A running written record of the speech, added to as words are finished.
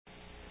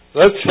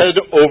Let's head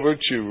over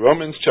to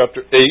Romans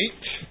chapter 8.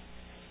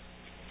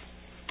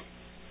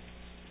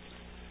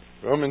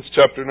 Romans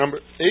chapter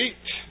number 8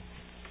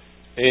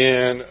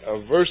 and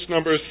verse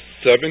number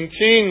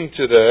 17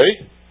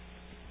 today.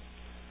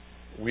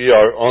 We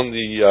are on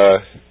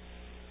the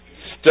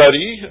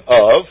study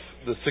of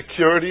the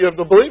security of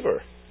the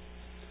believer.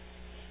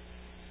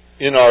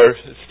 In our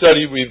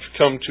study, we've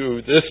come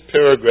to this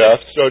paragraph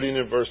starting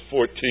in verse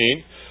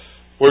 14,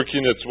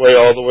 working its way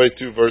all the way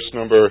through verse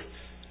number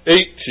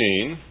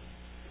 18.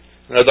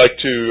 And I'd like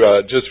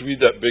to just read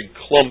that big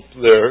clump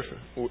there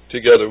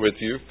together with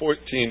you.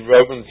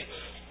 Romans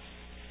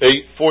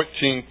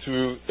 8:14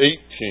 through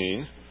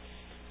 18.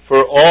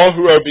 For all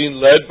who are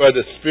being led by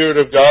the Spirit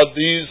of God,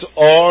 these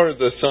are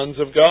the sons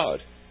of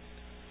God.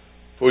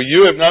 For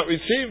you have not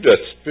received a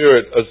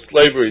spirit of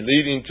slavery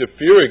leading to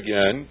fear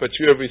again, but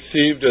you have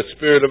received a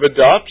spirit of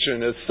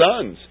adoption as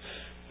sons,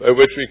 by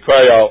which we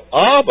cry out,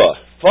 Abba,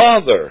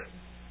 Father.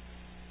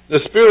 The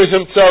Spirit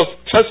Himself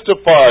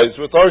testifies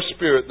with our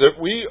spirit that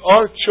we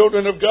are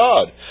children of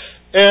God.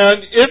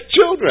 And if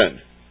children,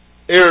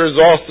 heirs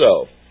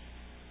also,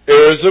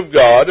 heirs of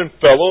God and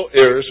fellow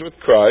heirs with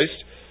Christ,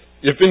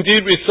 if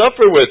indeed we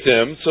suffer with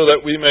Him, so that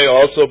we may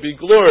also be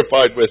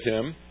glorified with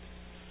Him.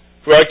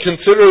 For I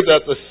consider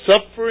that the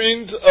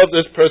sufferings of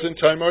this present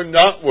time are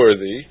not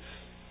worthy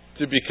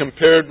to be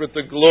compared with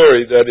the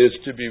glory that is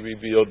to be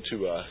revealed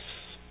to us.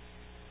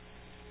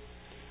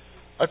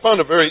 I found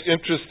a very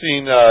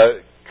interesting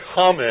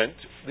comment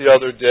the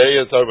other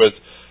day as I was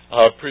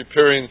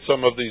preparing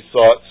some of these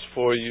thoughts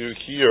for you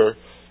here.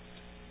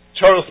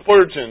 Charles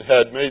Spurgeon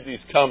had made these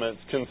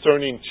comments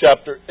concerning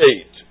chapter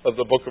 8 of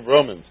the book of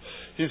Romans.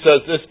 He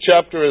says, this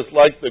chapter is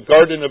like the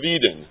Garden of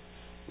Eden,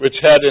 which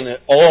had in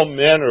it all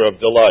manner of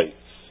delights.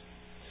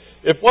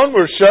 If one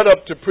were shut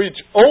up to preach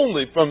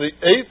only from the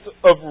 8th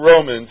of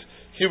Romans,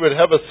 he would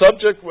have a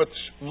subject which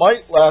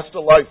might last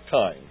a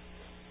lifetime.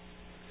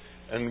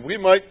 And we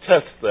might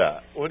test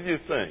that. What do you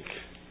think?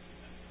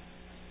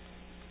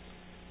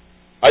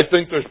 I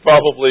think there's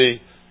probably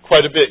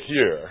quite a bit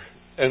here.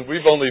 And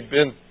we've only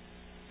been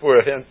for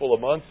a handful of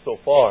months so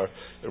far,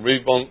 and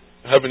we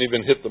haven't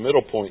even hit the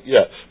middle point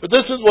yet. But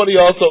this is what he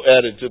also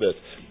added to this.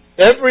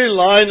 Every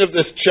line of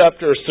this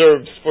chapter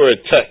serves for a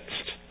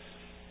text.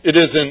 It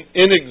is an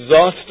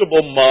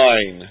inexhaustible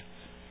mine.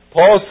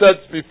 Paul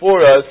sets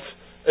before us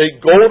a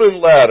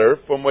golden ladder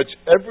from which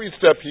every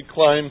step he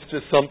climbs to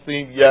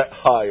something yet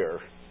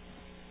higher.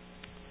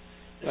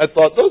 I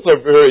thought those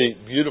are very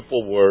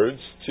beautiful words,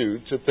 too,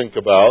 to think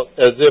about,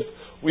 as if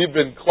we've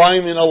been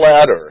climbing a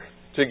ladder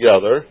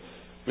together.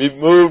 We've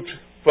moved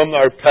from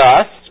our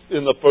past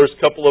in the first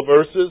couple of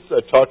verses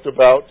that talked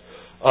about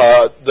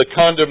the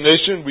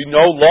condemnation we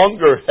no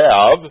longer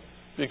have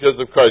because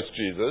of Christ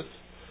Jesus.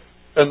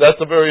 And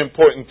that's a very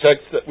important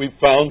text that we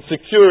found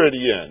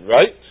security in,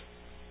 right?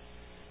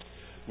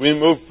 We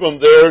moved from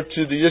there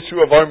to the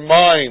issue of our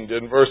mind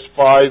in verse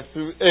 5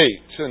 through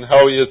 8 and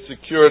how He has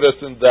secured us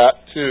in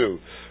that too.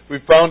 We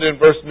found in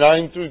verse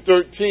 9 through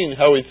 13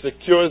 how He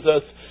secures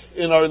us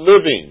in our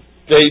living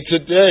day to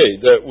day,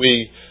 that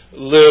we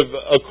live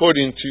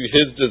according to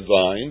His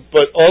design,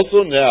 but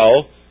also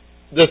now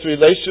this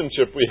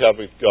relationship we have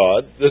with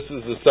God. This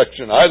is the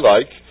section I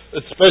like,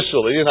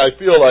 especially, and I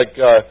feel like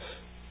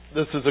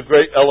this is a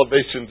great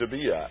elevation to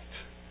be at,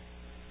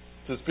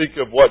 to speak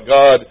of what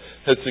God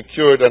has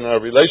secured in our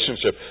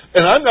relationship.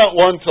 And I'm not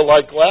one to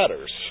like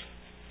ladders.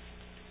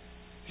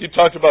 He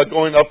talked about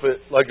going up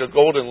it like a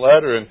golden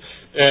ladder, and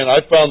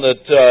I found that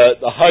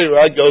the higher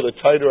I go, the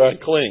tighter I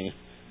cling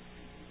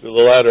to the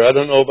ladder. I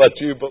don't know about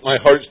you, but my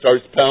heart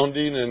starts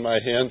pounding, and my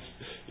hands,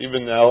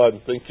 even now I'm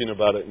thinking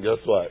about it, and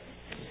guess what?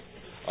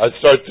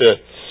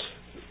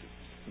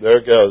 There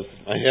it goes.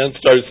 My hands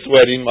start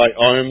sweating, my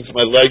arms,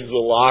 my legs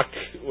will lock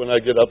when I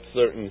get up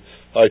certain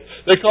heights.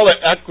 They call it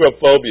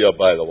acrophobia,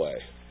 by the way.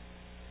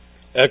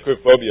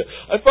 Acrophobia.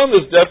 I found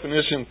this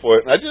definition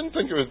for it, and I didn't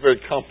think it was very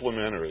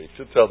complimentary,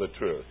 to tell the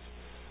truth.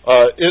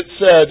 It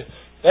said,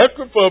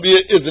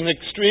 acrophobia is an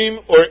extreme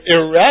or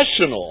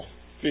irrational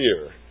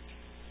fear.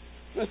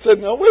 I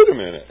said, now wait a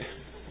minute.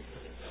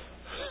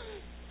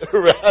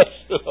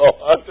 Irrational.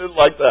 I didn't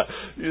like that.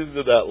 Used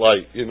it that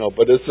light,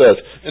 but it says,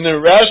 an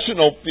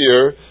irrational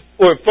fear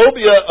or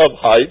phobia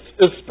of heights,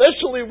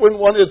 especially when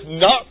one is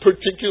not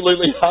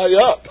particularly high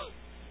up.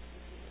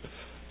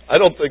 I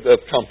don't think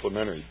that's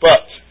complimentary.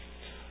 But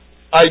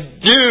I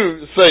do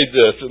say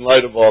this in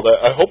light of all that.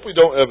 I hope we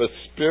don't have a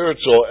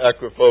spiritual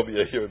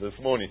acrophobia here this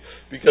morning,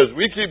 because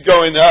we keep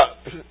going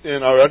up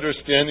in our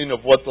understanding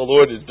of what the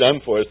Lord has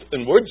done for us,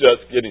 and we're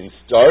just getting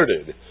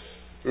started,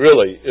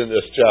 really, in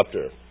this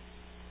chapter.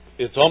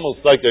 It's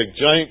almost like a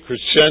giant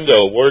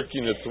crescendo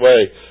working its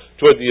way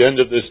toward the end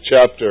of this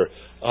chapter.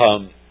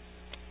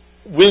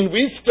 When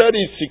we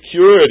study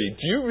security,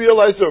 do you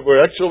realize that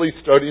we're actually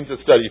starting to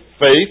study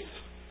faith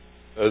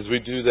as we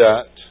do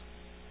that?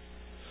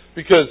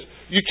 Because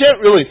you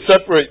can't really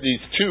separate these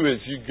two as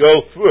you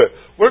go through it.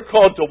 We're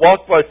called to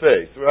walk by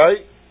faith,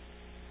 right?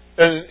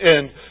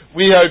 And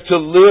we are to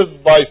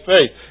live by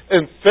faith.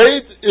 And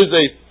faith is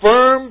a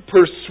firm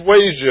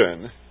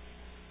persuasion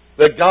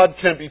that God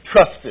can be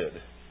trusted,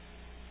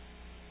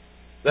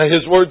 that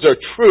His words are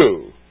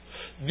true.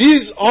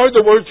 These are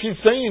the words He's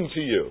saying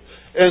to you.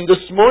 And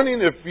this morning,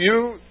 if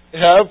you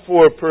have,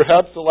 for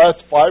perhaps the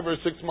last 5 or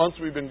 6 months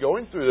we've been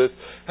going through this,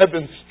 have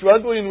been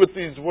struggling with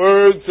these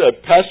words,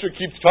 Pastor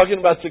keeps talking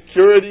about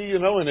security,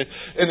 and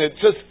it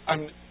just,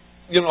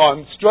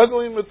 I'm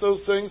struggling with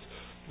those things.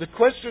 The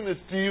question is,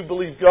 do you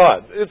believe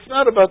God? It's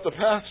not about the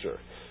pastor.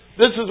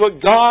 This is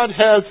what God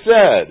has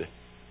said.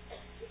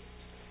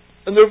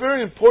 And they're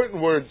very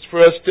important words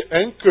for us to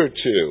anchor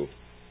to.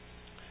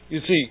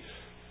 You see,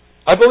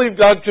 I believe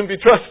God can be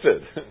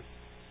trusted.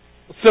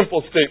 A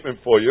simple statement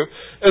for you.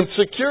 And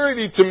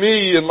security to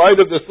me, in light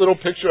of this little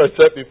picture I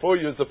set before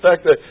you, is the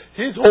fact that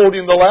He's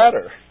holding the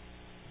ladder.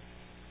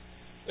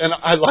 And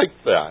I like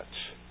that.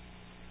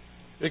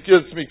 It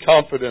gives me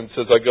confidence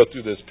as I go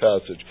through this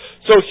passage.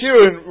 So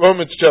here in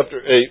Romans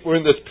chapter 8,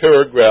 we're in this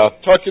paragraph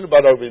talking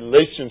about our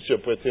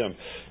relationship with Him.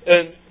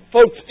 And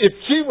folks, if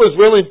He was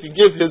willing to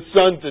give His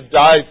Son to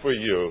die for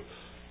you,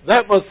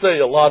 that must say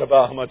a lot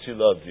about how much He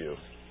loved you.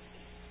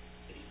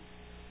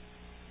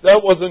 That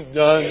wasn't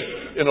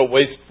done in a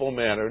wasteful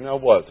manner, now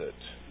was it?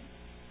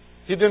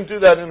 He didn't do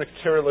that in a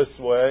careless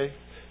way.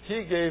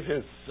 He gave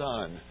His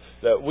Son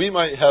that we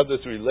might have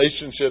this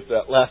relationship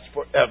that lasts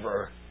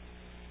forever.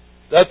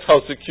 That's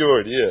how secure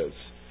it is.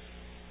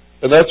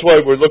 And that's why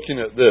we're looking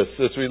at this.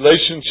 This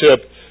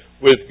relationship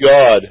with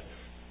God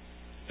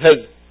has,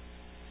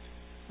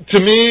 to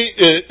me,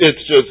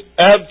 it's just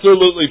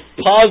absolutely,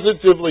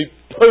 positively,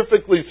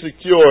 perfectly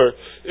secure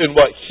in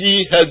what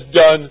He has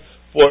done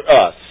for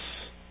us.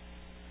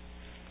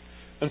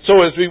 And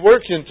so as we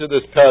work into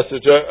this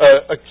passage,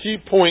 a key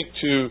point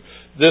to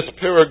this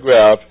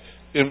paragraph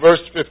in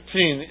verse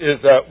 15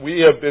 is that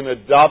we have been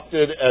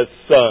adopted as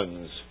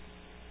sons.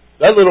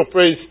 That little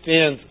phrase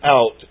stands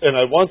out, and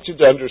I want you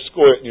to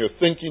underscore it in your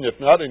thinking, if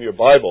not in your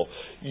Bible.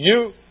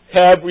 You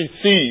have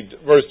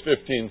received, verse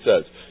 15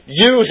 says,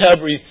 you have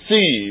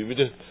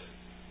received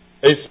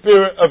a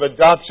spirit of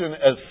adoption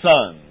as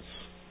sons.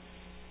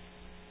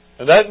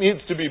 And that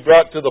needs to be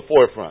brought to the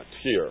forefront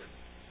here.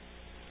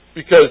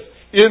 Because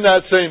in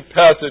that same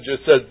passage it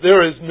says,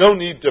 there is no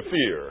need to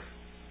fear.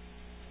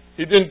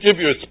 He didn't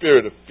give you a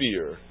spirit of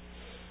fear.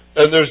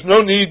 And there's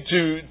no need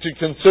to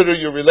consider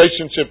your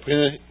relationship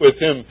with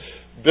Him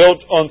built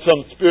on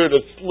some spirit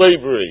of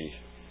slavery.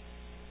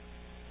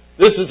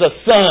 This is a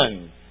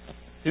son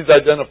He's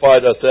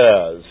identified us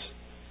as.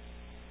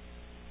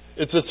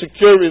 It's a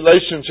secure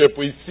relationship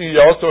we see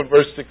also in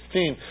verse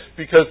 16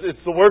 because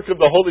it's the work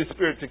of the Holy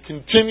Spirit to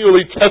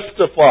continually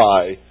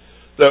testify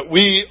that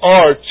we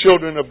are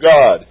children of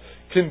God.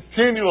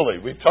 Continually.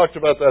 We talked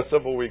about that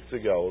several weeks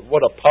ago. What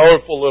a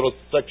powerful little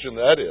section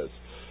that is.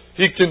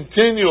 He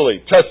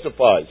continually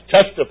testifies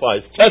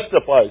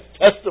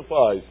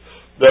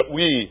that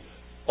we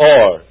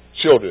are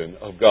children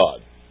of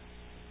God.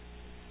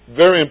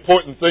 Very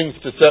important things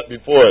to set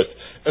before us.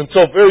 And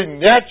so very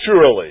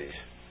naturally,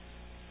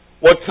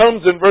 what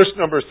comes in verse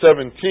number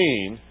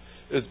 17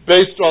 is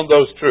based on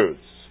those truths.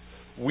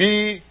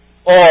 We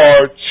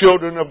are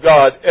children of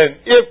God, and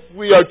if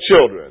we are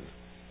children,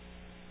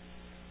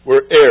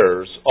 we're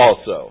heirs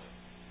also.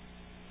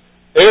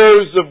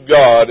 Heirs of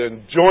God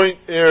and joint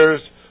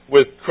heirs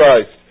with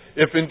Christ,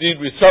 if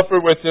indeed we suffer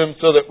with Him,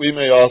 so that we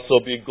may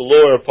also be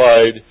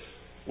glorified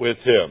with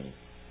Him.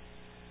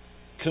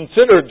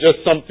 Consider just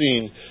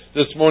something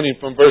this morning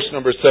from verse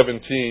number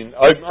 17.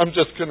 I'm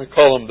just going to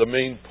call them the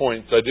main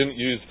points. I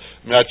didn't use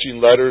matching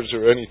letters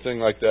or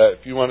anything like that.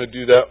 If you want to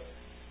do that,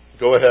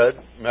 go ahead,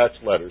 match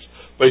letters.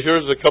 But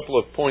here's a couple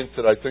of points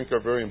that I think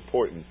are very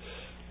important.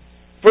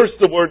 First,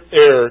 the word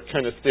heir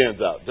kind of stands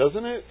out,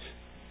 doesn't it?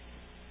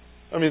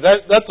 I mean,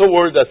 that's a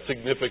word that's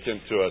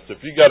significant to us.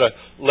 If you got a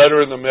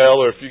letter in the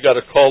mail or if you got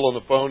a call on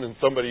the phone and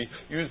somebody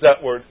used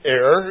that word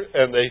heir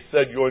and they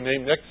said your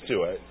name next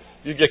to it,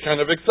 you get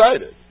kind of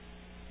excited.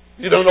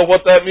 You don't know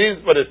what that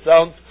means, but it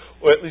sounds,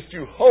 or at least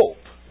you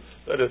hope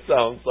that it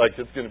sounds like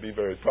it's going to be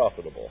very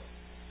profitable.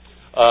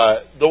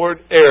 The word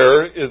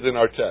heir is in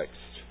our text.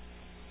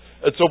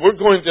 And so we're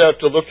going to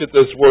have to look at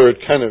this word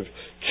kind of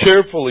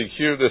carefully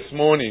here this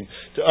morning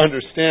to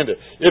understand it.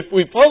 If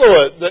we follow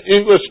the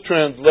English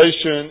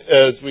translation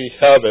as we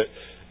have it,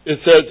 it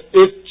says,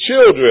 if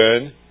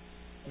children,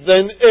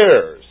 then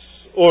heirs.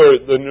 Or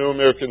the New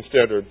American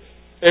Standard,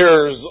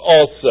 heirs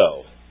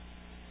also.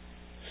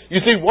 You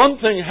see, one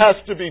thing has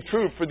to be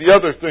true for the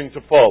other thing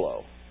to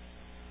follow.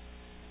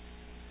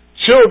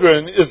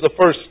 Children is the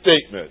first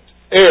statement.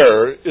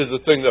 Heir is the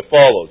thing that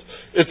follows.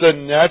 It's a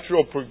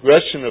natural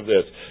progression of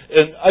this.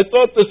 And I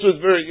thought this was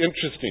very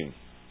interesting.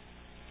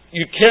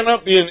 You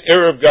cannot be an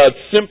heir of God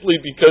simply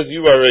because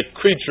you are a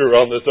creature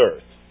on this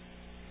earth.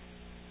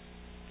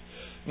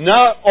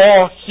 Not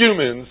all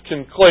humans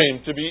can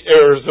claim to be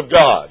heirs of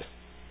God.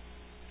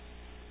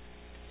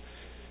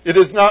 It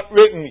is not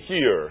written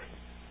here,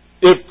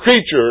 if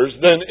creatures,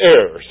 then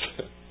heirs.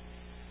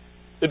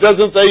 It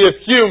doesn't say if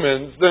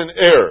humans, then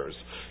heirs.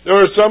 There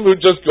are some who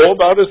just go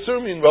about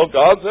assuming, well,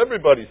 God's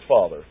everybody's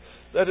father.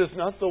 That is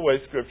not the way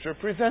Scripture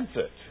presents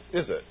it,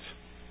 is it?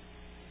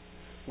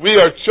 We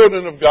are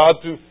children of God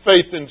through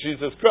faith in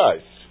Jesus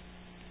Christ.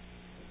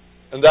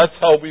 And that's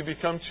how we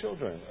become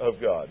children of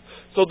God.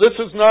 So this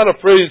is not a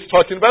phrase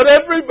talking about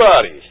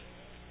everybody.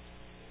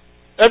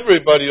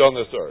 Everybody on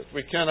this earth.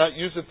 We cannot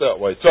use it that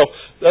way. So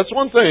that's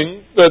one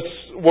thing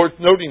that's worth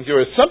noting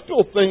here. A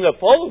simple thing that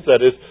follows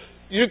that is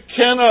you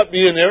cannot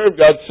be an heir of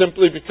God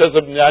simply because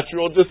of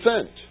natural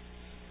descent.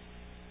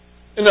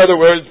 In other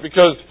words,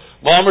 because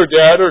mom or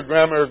dad or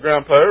grandma or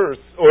grandpa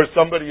or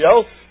somebody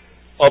else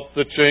up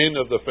the chain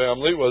of the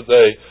family was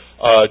a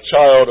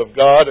child of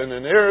God and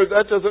an heir,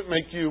 that doesn't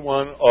make you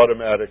one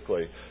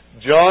automatically.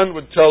 John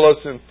would tell us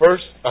in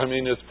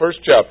his first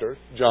chapter,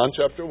 John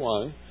chapter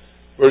 1,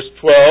 verse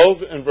 12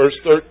 and verse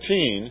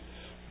 13,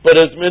 but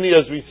as many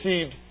as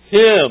received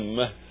him,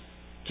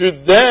 to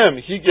them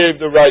he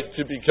gave the right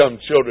to become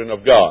children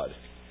of God.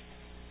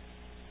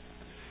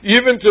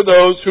 Even to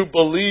those who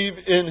believe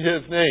in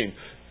his name,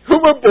 who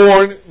were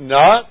born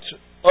not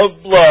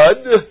of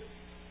blood,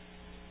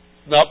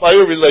 not by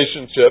a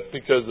relationship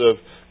because of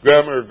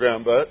grandma or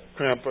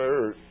grandpa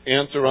or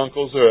aunts or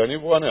uncles or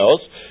anyone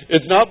else.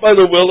 It's not by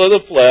the will of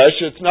the flesh.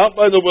 It's not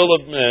by the will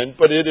of men,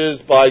 but it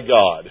is by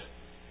God.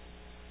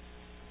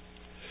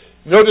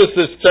 Notice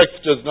this text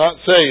does not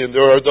say, and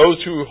there are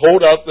those who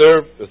hold out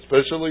their,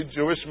 especially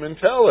Jewish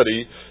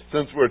mentality,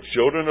 since we're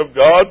children of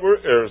God, we're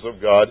heirs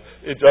of God.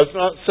 It does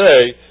not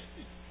say,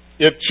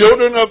 if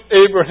children of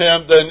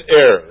Abraham, then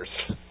heirs.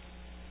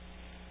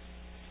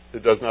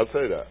 It does not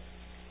say that.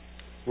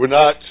 We're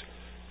not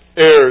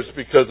heirs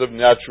because of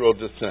natural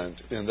descent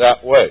in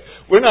that way.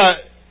 We're not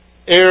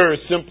heirs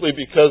simply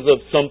because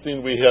of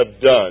something we have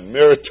done.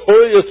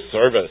 Meritorious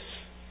service.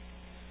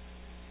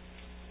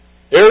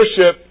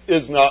 Heirship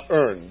is not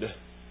earned.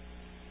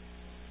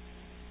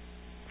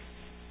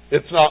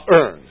 It's not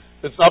earned.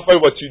 It's not by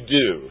what you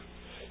do.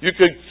 You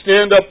could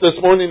stand up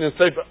this morning and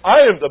say, but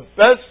I am the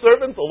best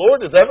servant the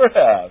Lord has ever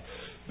had.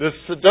 This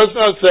does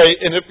not say,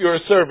 and if you're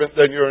a servant,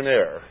 then you're an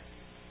heir.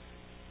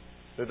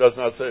 It does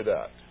not say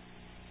that.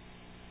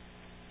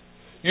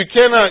 You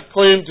cannot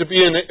claim to be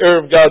an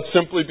heir of God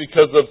simply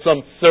because of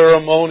some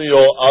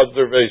ceremonial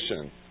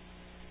observation.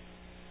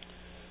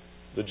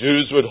 The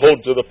Jews would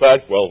hold to the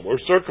fact, well, we're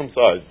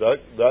circumcised.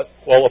 That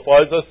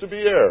qualifies us to be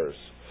heirs.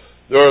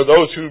 There are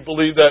those who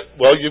believe that,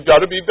 well, you've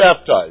got to be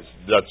baptized.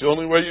 That's the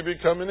only way you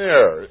become an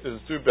heir,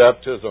 is through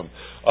baptism.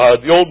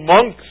 The old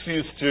monks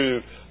used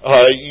to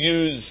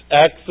use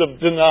acts of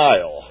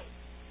denial.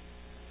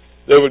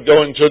 They would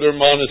go into their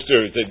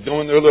monasteries. They'd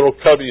go in their little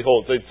cubby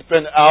holes. They'd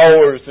spend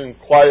hours in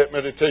quiet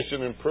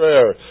meditation and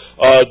prayer.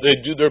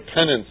 They'd do their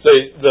penance.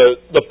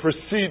 The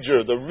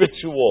procedure, the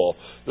ritual,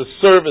 the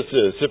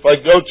services. If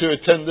I go to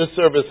attend this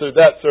service or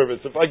that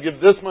service, if I give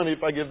this money,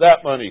 if I give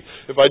that money,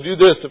 if I do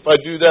this, if I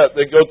do that,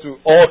 they go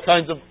through all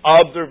kinds of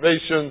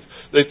observations.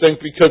 They think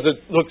because it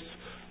looks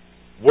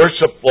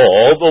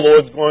worshipful, the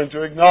Lord's going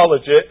to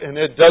acknowledge it. And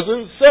it does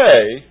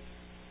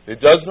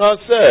not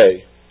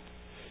say,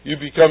 you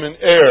become an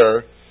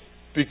heir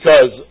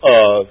because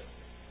of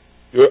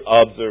your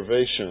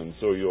observations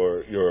or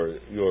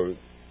your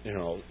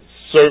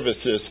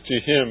services to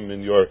Him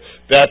and your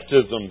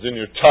baptisms and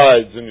your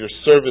tithes and your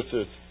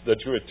services that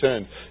you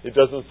attend. It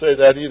doesn't say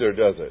that either,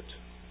 does it?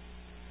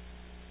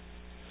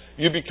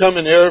 You become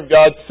an heir of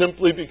God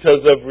simply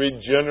because of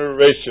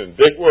regeneration.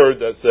 Big word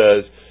that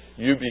says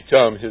you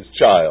become His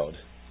child.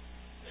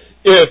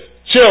 If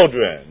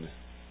children,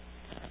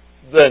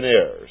 then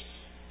heirs.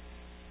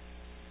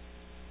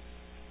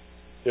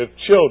 If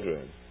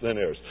children, then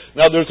heirs.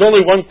 Now, there's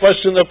only one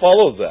question that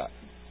follows that.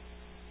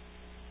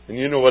 And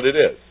you know what it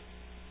is.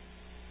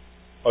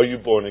 Are you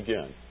born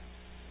again?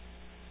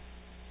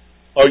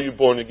 Are you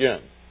born again?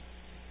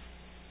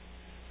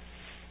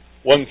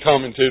 One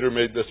commentator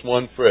made this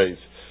one phrase.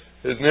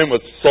 His name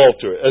was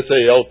Salter,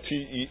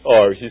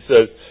 S-A-L-T-E-R. He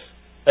says,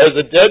 as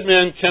a dead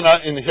man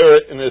cannot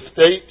inherit an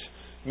estate,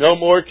 no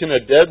more can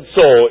a dead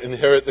soul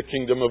inherit the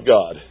kingdom of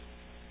God.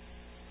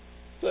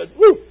 Said,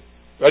 woo,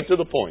 right to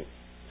the point.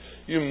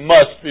 You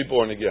must be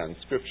born again.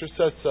 Scripture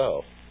says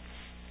so.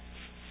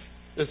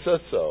 It says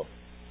so.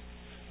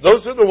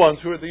 Those are the ones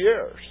who are the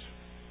heirs.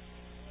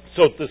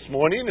 So this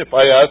morning, if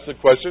I ask the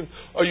question,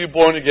 are you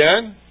born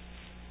again?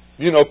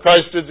 You know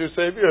Christ is your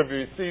Savior. Have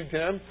you received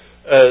Him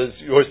as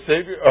your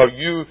Savior? Are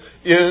you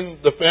in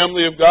the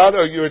family of God?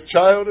 Are you a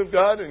child of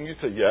God? And you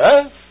say,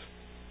 yes.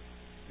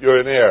 You're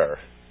an heir.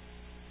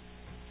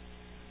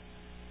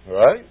 All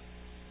right?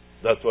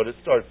 That's what it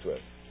starts with.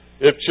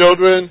 If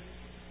children,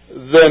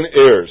 then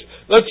heirs.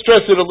 Let's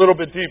stress it a little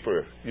bit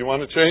deeper. You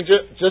want to change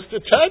it? Just a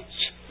touch?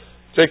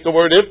 Take the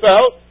word if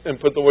out and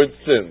put the word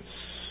since.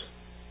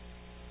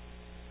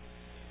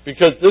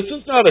 Because this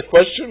is not a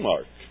question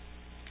mark.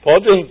 Paul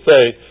didn't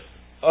say,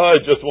 I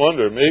just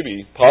wonder,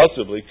 maybe,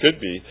 possibly, could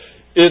be.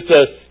 It's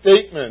a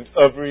statement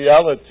of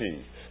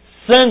reality.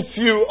 Since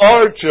you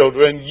are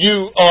children,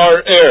 you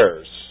are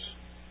heirs.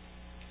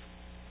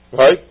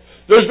 Right?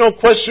 There's no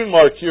question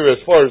mark here as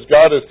far as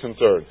God is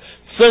concerned.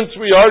 Since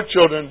we are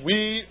children,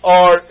 we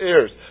are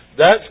heirs.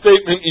 That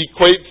statement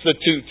equates the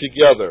two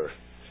together.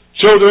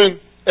 Children,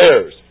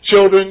 heirs.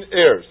 Children,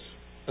 heirs.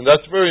 And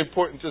that's very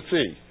important to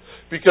see.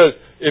 Because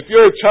if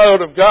you're a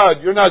child of God,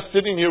 you're not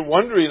sitting here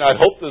wondering, I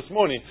hope this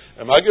morning,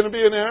 am I going to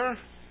be an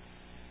heir?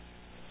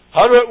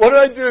 What do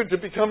I do to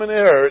become an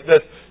heir?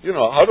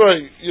 How do I,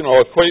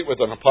 equate with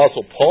an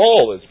Apostle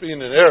Paul as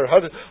being an heir? How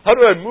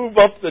do I move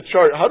up the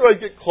chart? How do I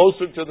get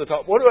closer to the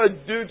top? What do I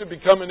do to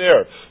become an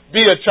heir?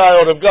 Be a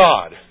child of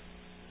God.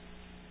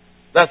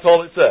 That's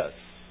all it says.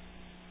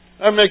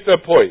 I make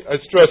that point. I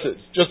stress it,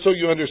 just so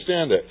you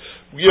understand it.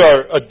 We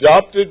are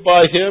adopted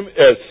by Him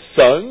as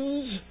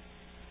sons.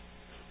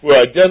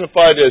 We're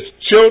identified as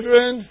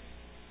children.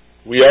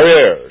 We are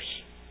heirs.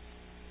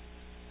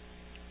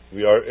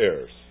 We are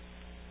heirs.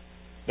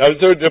 Now, is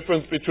there a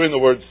difference between the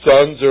word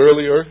sons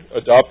earlier,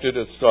 adopted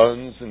as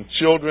sons, and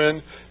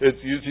children? It's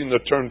using the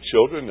term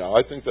children now.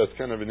 I think that's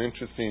kind of an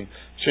interesting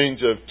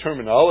change of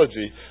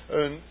terminology.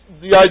 And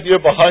the idea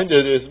behind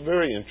it is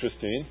very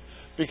interesting,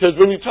 because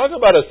when you talk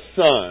about a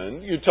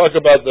son, you talk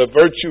about the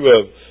virtue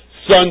of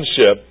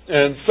sonship,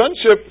 and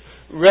sonship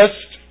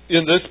rests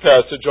in this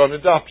passage on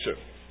adoption.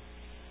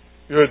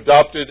 You're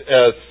adopted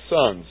as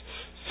sons.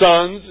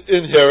 Sons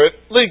inherit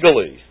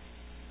legally.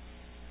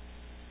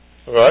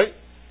 All right?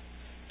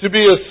 To be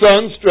a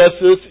son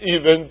stresses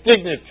even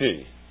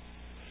dignity,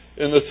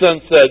 in the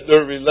sense that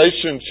their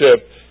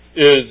relationship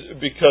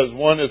is because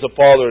one is a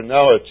father and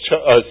now a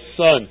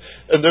son.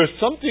 And there's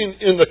something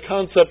in the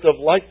concept of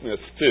likeness,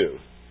 too.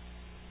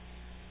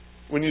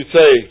 When you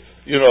say,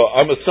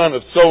 I'm a son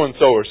of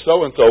so-and-so or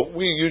so-and-so,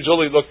 we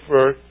usually look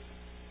for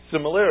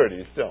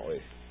similarities, don't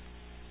we?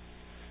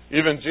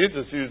 Even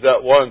Jesus used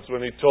that once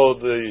when He told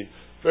the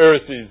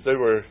Pharisees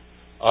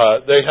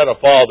they had a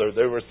father.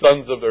 They were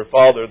sons of their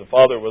father. The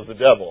father was the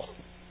devil.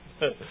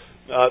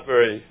 Not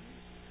very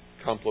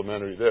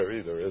complimentary there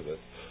either, is it?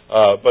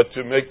 But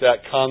to make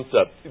that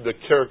concept, the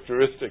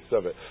characteristics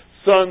of it.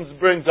 Sons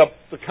brings up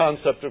the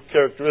concept of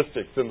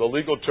characteristics and the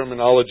legal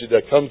terminology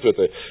that comes with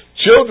it.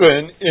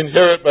 Children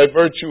inherit by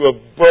virtue of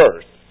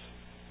birth.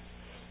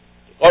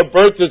 Our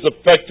birth is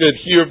affected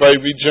here by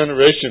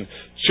regeneration.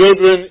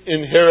 Children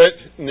inherit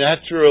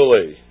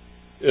naturally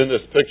in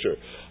this picture.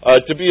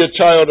 To be a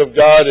child of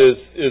God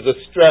is a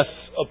stress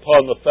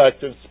upon the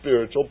fact of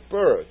spiritual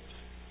birth.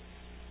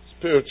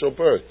 Spiritual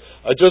birth.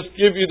 I just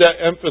give you that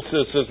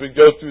emphasis as we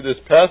go through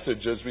this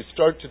passage, as we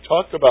start to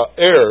talk about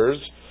heirs.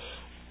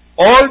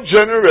 Our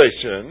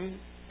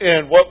generation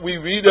and what we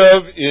read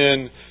of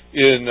in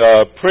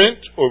print,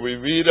 or we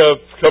read of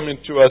coming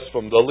to us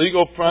from the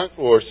legal front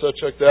or such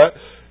like that,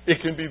 it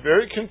can be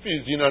very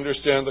confusing to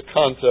understand the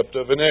concept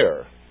of an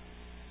heir.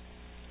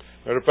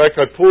 Matter of fact,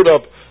 I pulled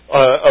up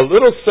a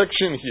little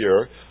section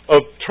here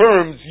of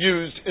terms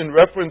used in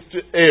reference to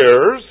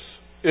heirs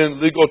in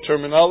legal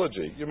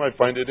terminology. You might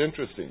find it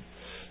interesting.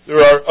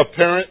 There are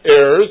apparent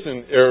heirs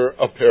and heir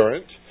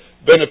apparent,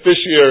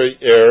 beneficiary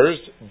heirs,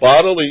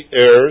 bodily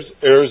heirs,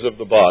 heirs of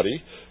the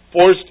body,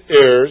 forced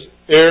heirs,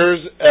 heirs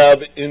ab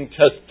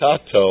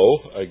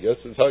intestato, I guess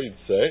is how you'd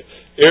say,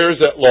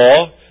 heirs at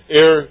law,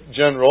 heir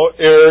general,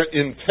 heir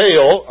in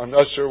tail, I'm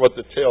not sure what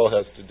the tail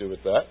has to do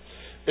with that,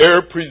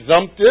 heir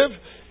presumptive,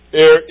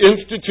 heir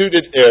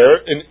instituted heir,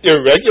 an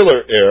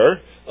irregular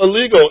heir, a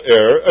legal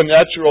heir, a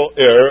natural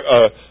heir,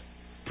 a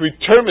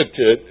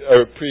pretermitted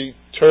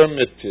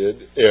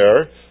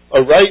heir,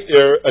 a right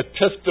heir, a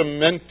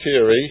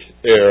testamentary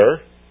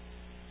heir,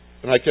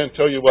 and I can't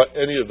tell you what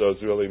any of those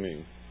really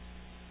mean.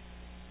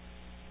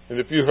 And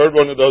if you heard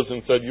one of those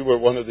and said you were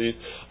one of these,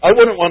 I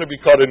wouldn't want to be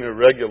called an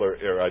irregular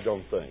heir, I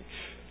don't think.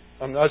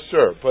 I'm not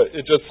sure, but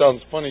it just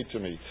sounds funny to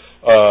me.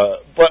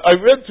 But I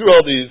read through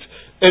all these,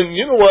 and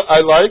you know what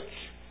I like?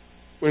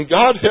 When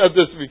God had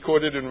this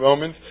recorded in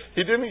Romans,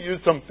 He didn't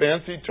use some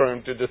fancy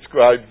term to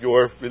describe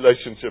your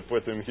relationship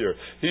with Him here.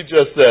 He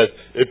just said,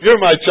 if you're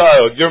my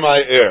child, you're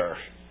my heir.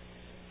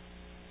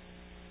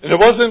 And it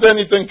wasn't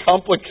anything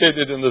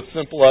complicated in the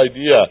simple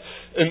idea.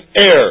 An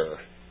heir.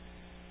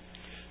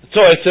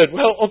 So I said,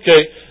 well,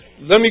 okay,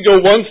 let me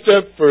go one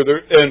step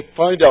further and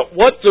find out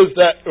what does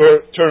that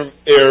term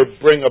heir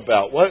bring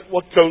about? What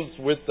goes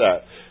with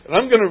that? And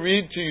I'm going to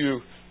read to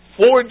you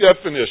 4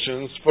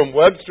 definitions from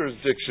Webster's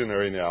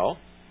dictionary now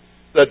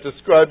that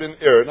describe an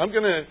heir. And I'm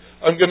going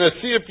to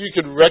see if you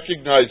can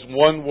recognize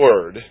one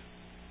word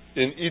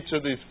in each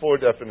of these 4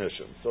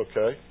 definitions,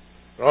 okay?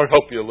 And I'll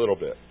help you a little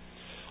bit.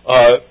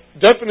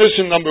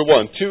 Definition number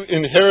 1, to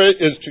inherit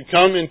is to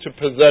come into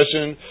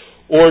possession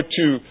or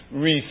to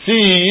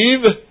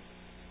receive,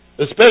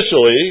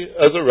 especially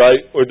as a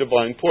right or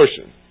divine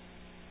portion.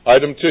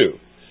 Item 2,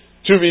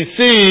 to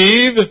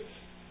receive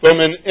from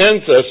an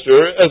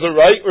ancestor as a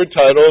right or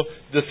title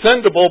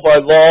descendable by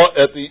law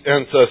at the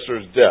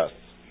ancestor's death.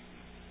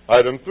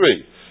 Item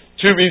 3,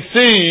 to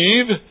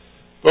receive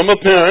from a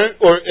parent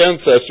or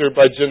ancestor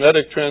by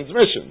genetic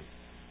transmission.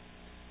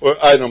 Or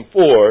item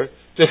 4,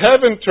 to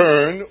have in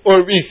turn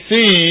or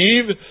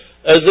receive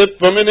as if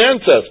from an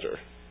ancestor.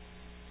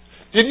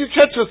 Did you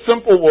catch a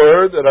simple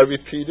word that I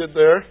repeated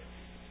there?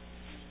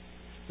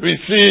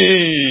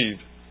 Receive.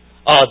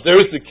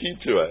 There's the key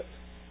to it.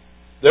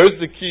 There's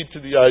the key to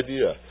the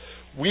idea.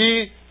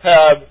 We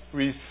have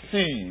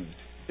received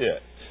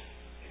it.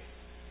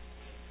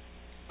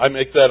 I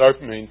make that our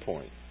main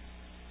point.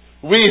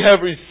 We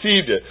have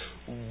received it.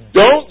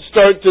 Don't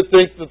start to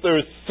think that there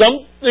is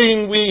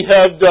something we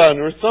have done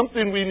or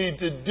something we need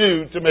to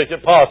do to make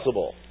it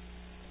possible.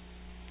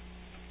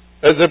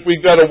 As if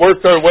we've got to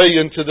work our way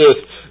into this,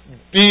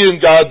 be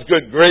in God's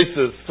good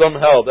graces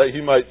somehow, that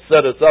He might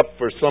set us up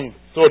for some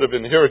sort of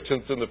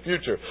inheritance in the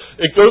future.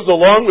 It goes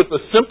along with the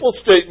simple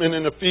statement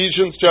in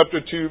Ephesians chapter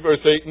 2,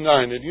 verse 8 and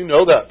 9, and you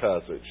know that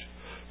passage.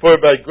 For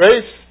by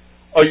grace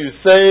are you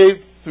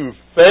saved through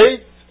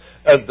faith,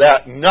 and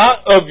that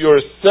not of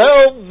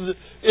yourselves,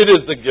 it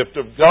is the gift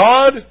of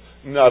God,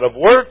 not of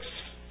works,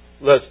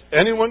 lest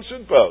anyone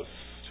should boast.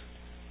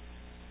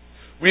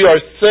 We are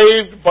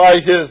saved by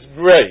His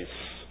grace.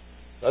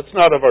 That's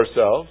not of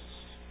ourselves.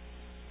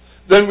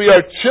 Then we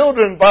are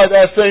children by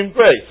that same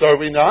grace, are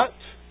we not?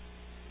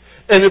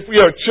 And if we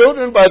are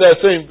children by that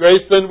same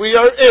grace, then we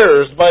are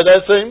heirs by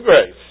that same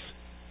grace.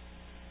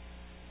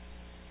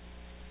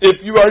 If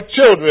you are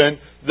children,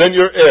 then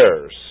you're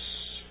heirs.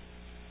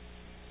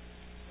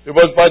 It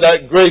was by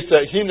that grace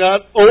that He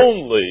not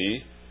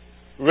only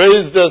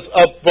raised us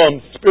up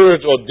from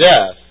spiritual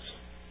death,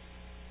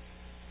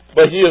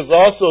 but He has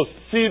also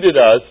seated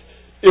us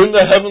in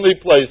the heavenly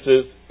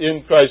places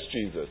in Christ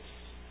Jesus.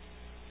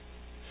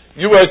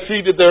 You are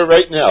seated there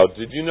right now.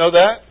 Did you know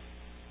that?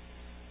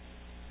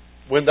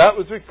 When that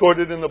was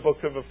recorded in the book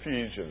of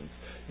Ephesians,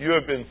 you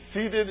have been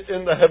seated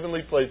in the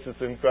heavenly places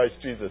in Christ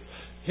Jesus.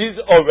 He's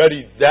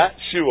already that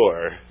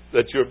sure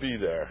that you'll be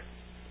there.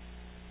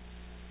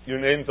 Your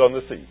name's on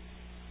the seat.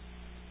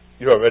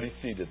 You're already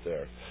seated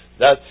there.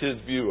 That's His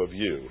view of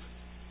you.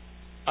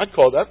 I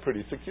call that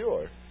pretty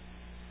secure.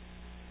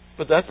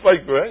 But that's by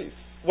grace.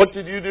 What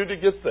did you do to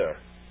get there?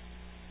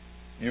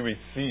 You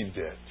received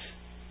it.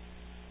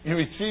 You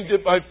received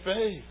it by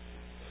faith.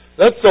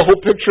 That's the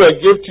whole picture I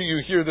give to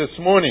you here this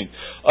morning.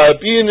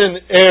 Being an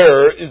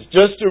heir is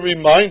just a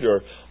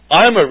reminder.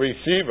 I'm a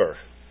receiver.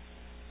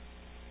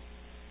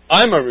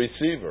 I'm a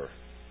receiver.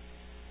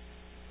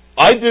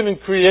 I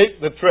didn't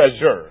create the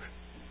treasure.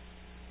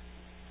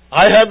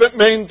 I haven't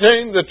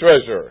maintained the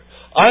treasure.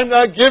 I'm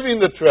not giving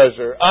the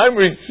treasure. I'm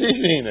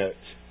receiving it.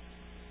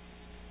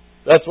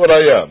 That's what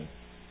I am.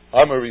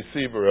 I'm a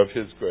receiver of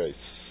His grace.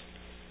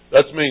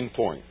 That's main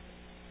point.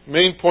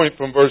 Main point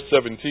from verse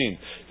 17.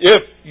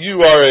 If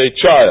you are a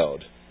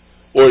child,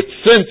 or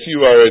since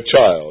you are a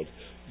child,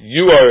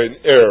 you are an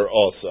heir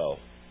also.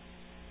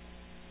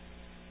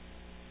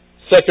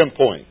 Second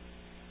point.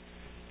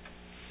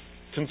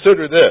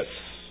 Consider this.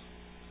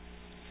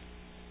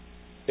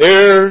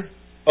 Heir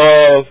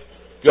of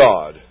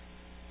God.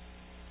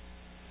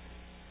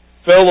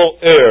 Fellow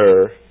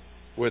heir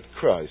with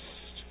Christ.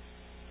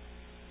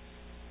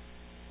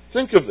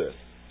 Think of this.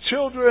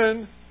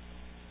 Children,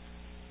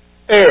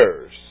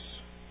 heirs.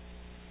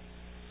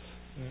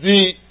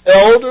 The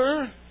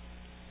elder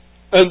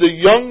and the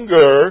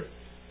younger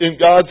in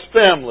God's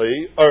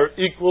family are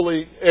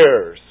equally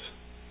heirs.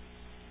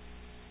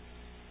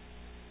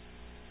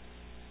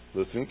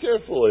 Listen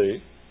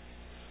carefully.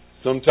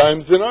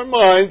 Sometimes in our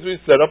minds we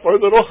set up our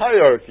little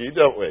hierarchy,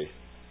 don't we?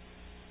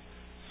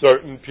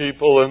 Certain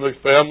people in the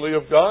family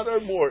of God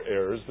are more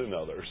heirs than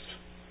others.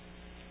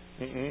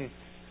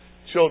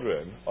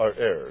 Children are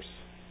heirs.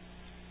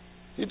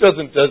 He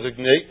doesn't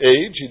designate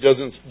age. He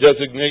doesn't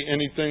designate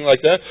anything like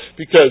that,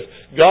 because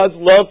God's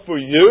love for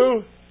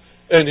you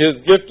and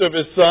His gift of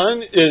His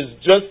Son is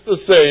just the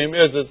same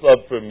as His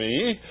love for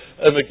me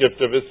and the gift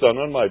of His Son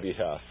on my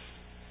behalf.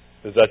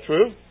 Is that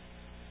true?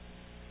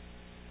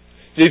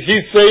 Did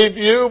He save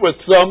you with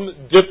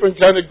some different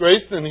kind of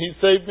grace than He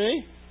saved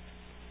me?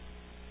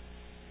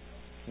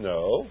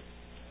 No.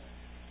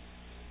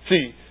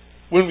 See,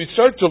 when we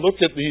start to look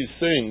at these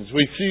things,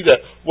 we see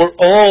that we're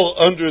all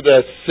under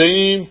that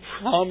same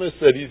promise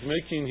that He's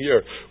making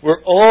here.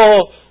 We're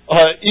all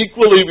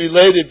equally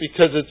related,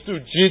 because it's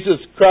through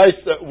Jesus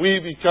Christ that we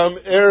become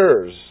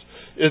heirs.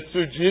 It's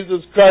through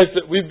Jesus Christ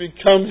that we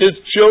become His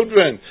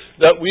children,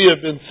 that we have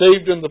been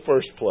saved in the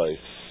first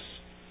place.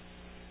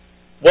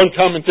 One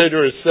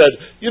commentator has said,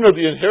 the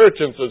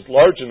inheritance is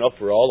large enough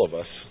for all of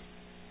us.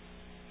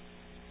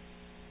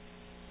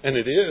 And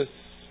it is.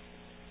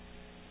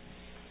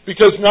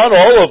 Because not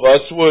all of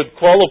us would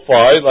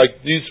qualify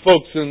like these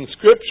folks in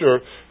Scripture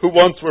who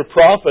once were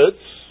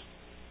prophets.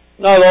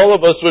 Not all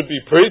of us would be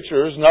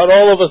preachers. Not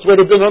all of us would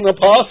have been an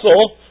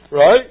apostle,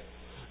 right?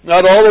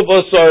 Not all of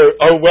us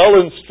are well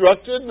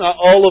instructed. Not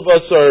all of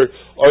us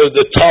are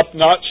the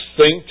top-notch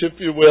saint, if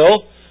you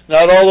will.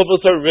 Not all of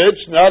us are rich.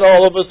 Not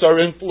all of us are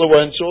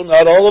influential.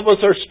 Not all of us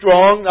are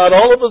strong. Not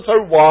all of us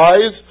are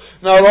wise.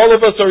 Not all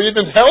of us are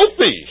even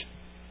healthy.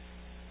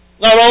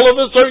 Not all of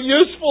us are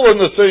useful in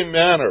the same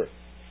manner.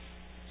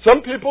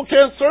 Some people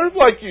can't serve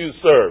like you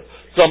serve.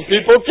 Some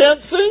people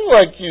can't sing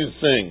like you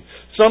sing.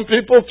 Some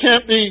people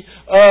can't be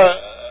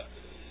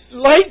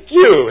like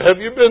you.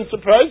 Have you been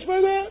surprised by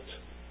that?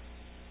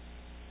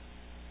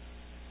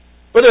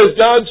 But as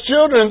God's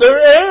children,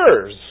 they're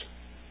heirs.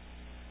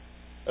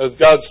 As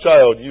God's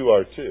child, you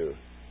are too.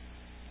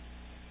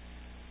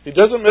 He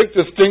doesn't make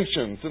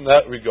distinctions in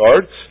that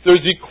regard.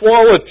 There's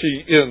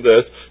equality in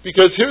this,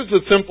 because here's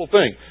the simple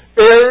thing.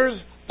 Heirs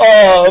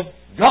of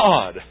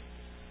God.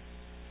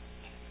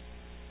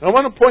 And I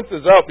want to point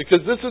this out because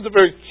this is a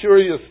very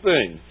curious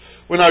thing.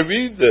 When I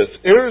read this,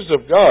 heirs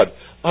of God,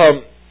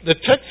 the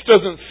text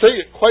doesn't say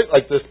it quite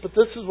like this, but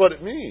this is what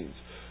it means.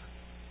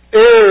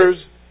 Heirs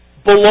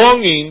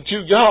belonging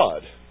to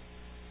God.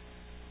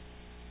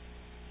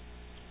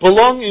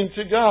 Belonging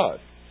to God.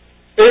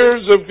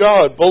 Heirs of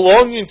God,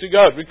 belonging to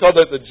God. We call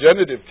that the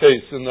genitive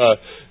case in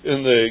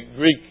the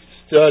Greek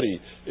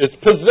study. It's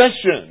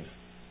possession.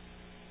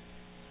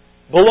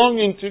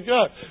 Belonging to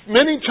God.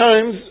 Many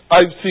times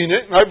I've seen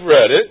it and I've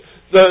read it.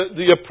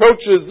 The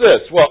approach is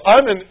this. Well,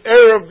 I'm an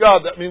heir of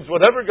God. That means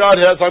whatever God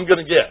has, I'm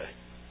going to get.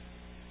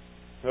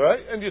 All right?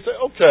 And you say,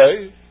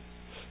 okay.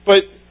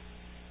 But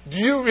do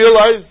you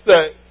realize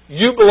that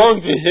you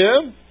belong to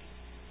Him?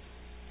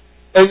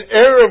 An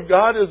heir of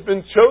God has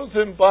been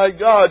chosen by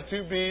God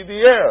to be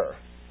the heir.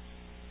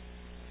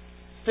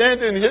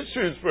 Stand in His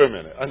shoes for a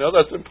minute. I know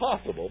that's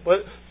impossible,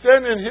 but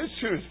stand in His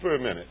shoes for a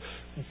minute.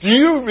 Do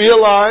you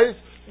realize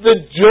the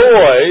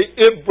joy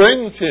it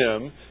brings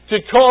Him to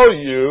call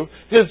you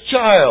His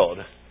child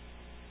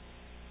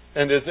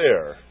and His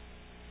heir?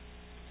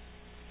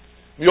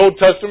 In the Old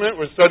Testament,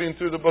 we're studying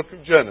through the book of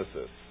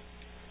Genesis.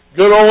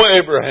 Good old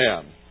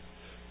Abraham.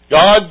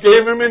 God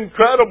gave him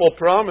incredible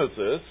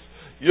promises.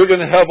 You're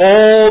going to have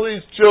all these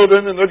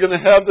children, and they're going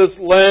to have this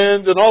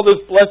land, and all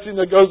this blessing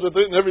that goes with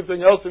it, and everything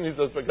else. And he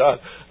says, but God,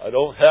 I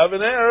don't have an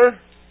heir.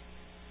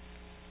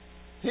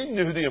 He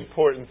knew the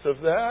importance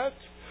of that.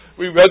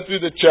 We read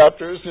through the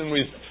chapters, and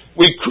we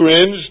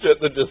cringed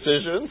at the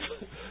decisions.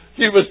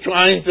 He was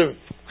trying to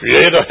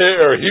create an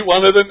heir. He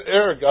wanted an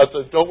heir. God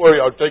says, don't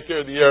worry, I'll take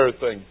care of the heir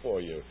thing for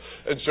you.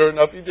 And sure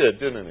enough, He did,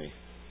 didn't He?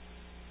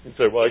 He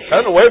said, well, I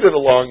kind of waited a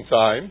long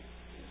time.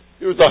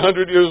 He was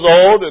 100 years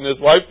old, and his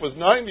wife was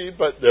 90,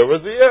 but there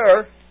was the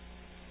heir.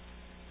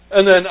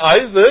 And then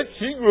Isaac,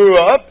 he grew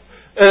up,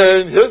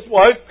 and his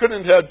wife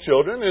couldn't have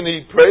children, and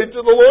he prayed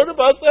to the Lord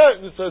about that.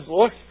 And he says,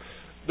 look,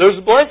 there's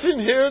a blessing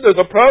here, there's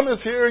a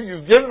promise here,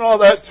 you've given all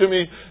that to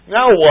me,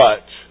 now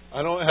what?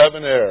 I don't have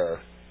an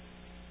heir.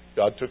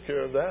 God took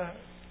care of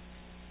that.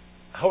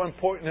 How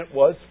important it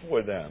was for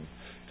them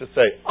to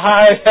say,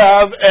 I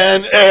have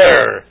an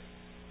heir.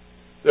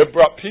 That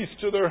brought peace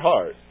to their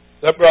heart.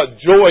 That brought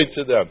joy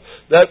to them.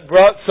 That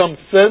brought some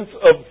sense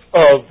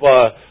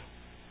of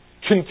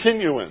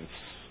continuance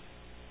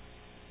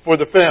for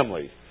the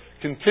family.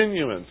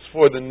 Continuance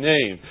for the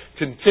name.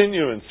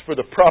 Continuance for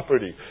the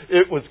property.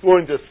 It was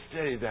going to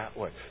stay that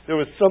way. There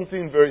was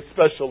something very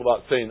special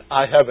about saying,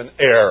 I have an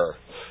heir.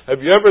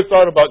 Have you ever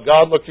thought about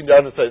God looking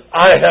down and saying,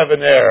 I have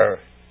an heir?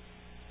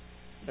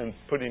 And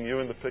putting you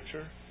in the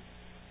picture?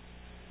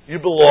 You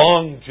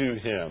belong to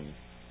Him.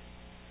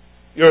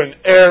 You're an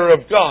heir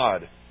of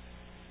God.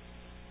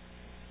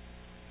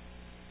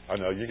 I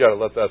know, you got to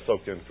let that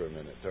soak in for a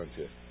minute, don't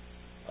you?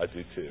 I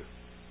do too.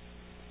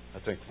 I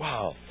think,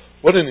 wow,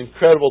 what an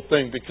incredible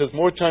thing, because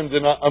more times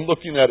than not, I'm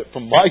looking at it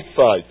from my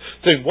side,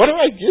 saying, what do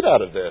I get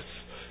out of this?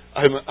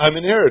 I'm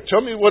an heir.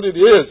 Tell me what it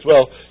is.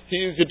 Well,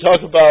 you could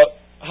talk about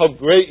how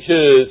great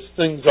His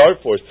things are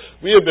for us.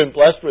 We have been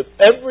blessed with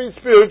every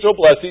spiritual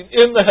blessing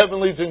in the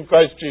heavenlies in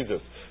Christ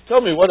Jesus. Tell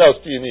me, what else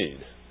do you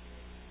need?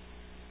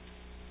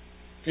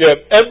 You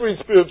have every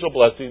spiritual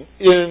blessing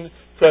in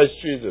Christ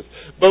Jesus.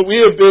 But we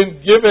have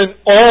been given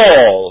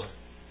all.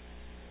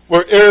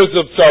 We're heirs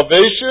of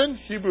salvation.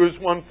 Hebrews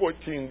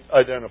 1:14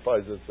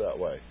 identifies us that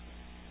way.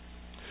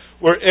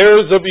 We're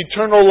heirs of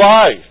eternal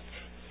life.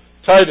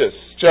 Titus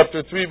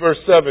chapter 3 verse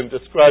 7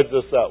 describes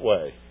us that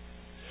way.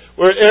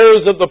 We're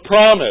heirs of the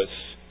promise.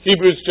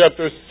 Hebrews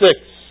chapter 6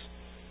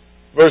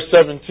 verse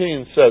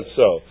 17 says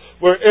so.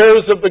 We're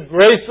heirs of the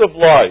grace of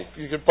life.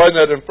 You can find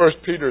that in 1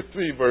 Peter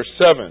 3 verse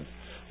 7.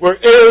 We're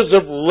heirs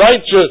of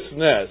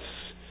righteousness.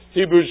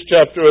 Hebrews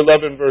chapter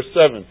 11 verse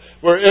 7.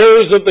 We're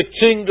heirs of the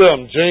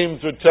kingdom. James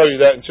would tell you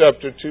that in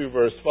chapter 2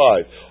 verse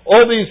 5.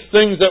 All these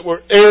things that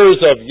we're heirs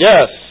of,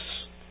 yes,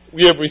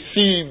 we have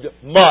received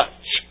much.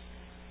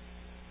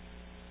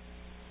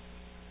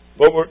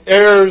 But we're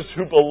heirs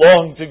who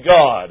belong to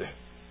God.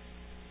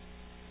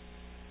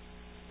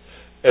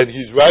 And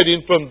He's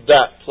writing from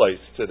that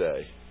place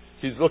today.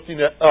 He's looking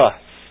at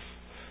us.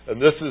 And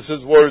this is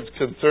His words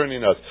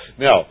concerning us.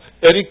 Now,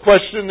 any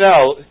question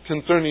now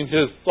concerning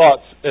His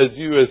thoughts as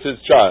you as His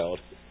child?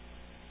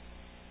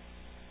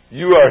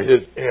 You are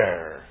His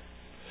heir.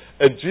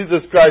 And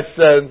Jesus Christ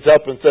stands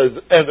up and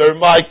says, and they're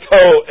my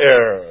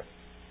co-heir.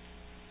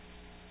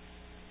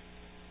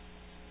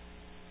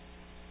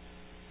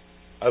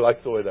 I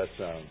like the way that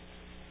sounds.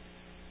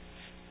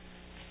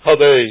 How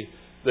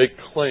they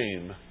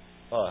claim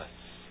us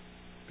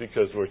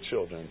because we're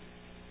children.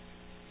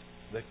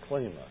 They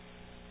claim us.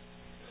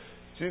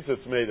 Jesus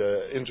made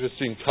an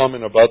interesting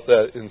comment about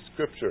that in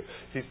Scripture.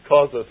 He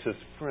calls us His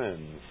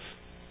friends.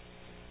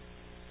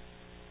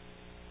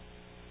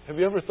 Have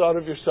you ever thought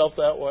of yourself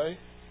that way?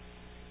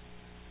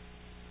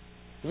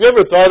 Have you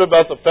ever thought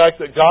about the fact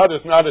that God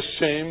is not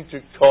ashamed to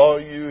call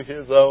you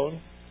His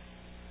own?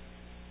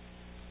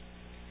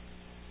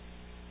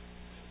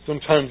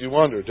 Sometimes you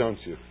wonder, don't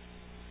you?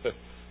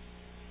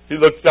 He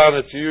looks down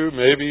at you,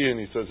 maybe, and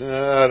he says,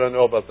 I don't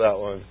know about that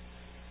one.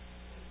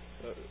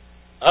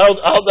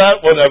 How'd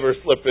that one ever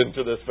slip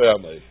into this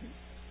family?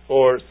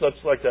 Or such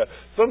like that.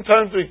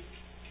 Sometimes we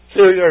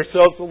carry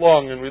ourselves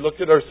along and we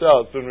look at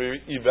ourselves and we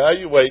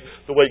evaluate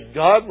the way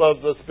God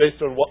loves us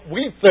based on what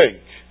we think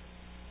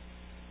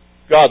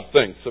God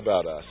thinks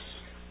about us.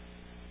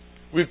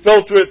 We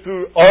filter it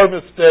through our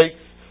mistakes,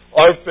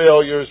 our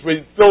failures.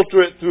 We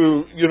filter it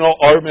through,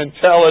 our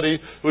mentality.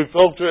 We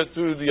filter it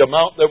through the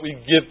amount that we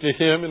give to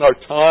Him in our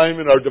time,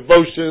 in our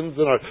devotions,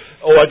 and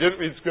I didn't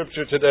read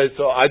Scripture today,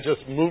 so I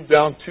just moved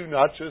down 2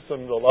 notches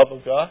on the love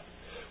of God.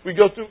 We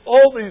go through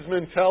all these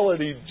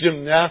mentality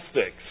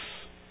gymnastics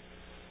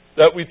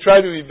that we try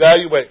to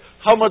evaluate.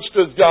 How much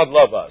does God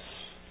love us?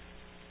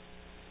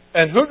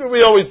 And who do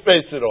we always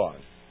base it on?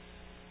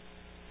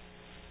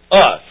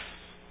 Us.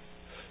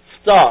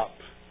 Stop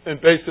and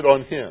base it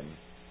on Him.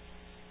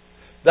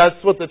 That's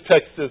what the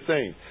text is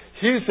saying.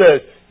 He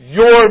says,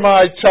 you're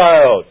my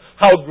child.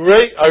 How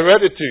great, I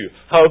read it to you,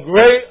 how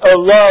great a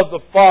love the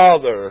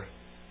Father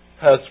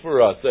has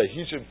for us, that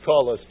He should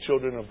call us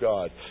children of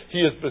God.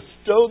 He has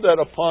bestowed that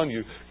upon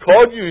you,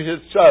 called you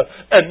His child,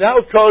 and now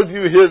calls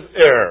you His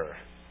heir.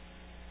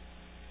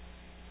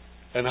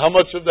 And how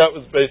much of that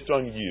was based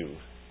on you?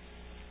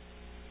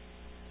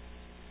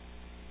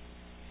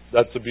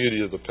 That's the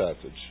beauty of the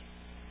passage.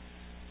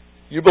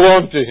 You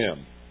belong to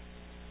Him.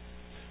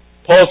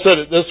 Paul said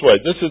it this way.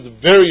 This is a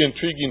very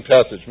intriguing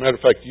passage. Matter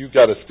of fact, you've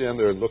got to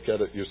stand there and look at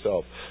it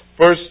yourself.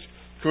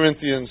 1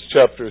 Corinthians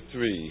chapter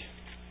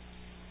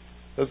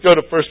 3. Let's go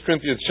to 1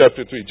 Corinthians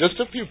chapter 3. Just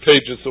a few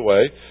pages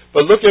away.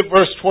 But look at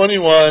verse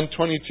 21,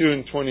 22,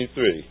 and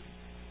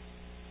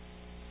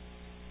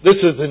 23.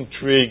 This is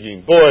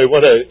intriguing. Boy,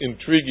 what an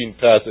intriguing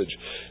passage.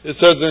 It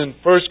says in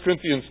 1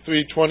 Corinthians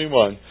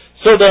 3:21,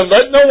 so then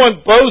let no one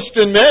boast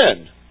in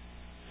men,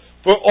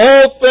 for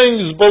all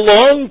things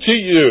belong to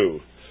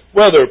you,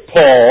 whether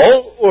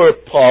Paul or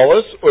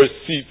Apollos or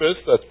Cephas,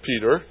 that's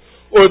Peter,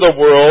 or the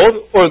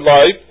world or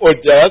life or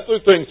death or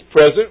things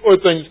present or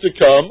things to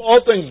come,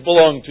 all things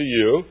belong to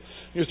you.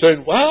 You're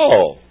saying,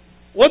 wow,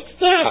 what's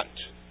that?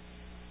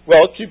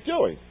 Well, keep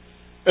going.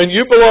 And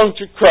you belong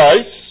to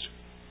Christ.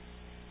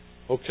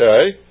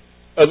 Okay.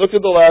 And look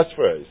at the last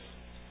phrase.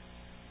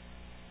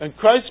 And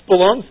Christ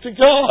belongs to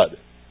God.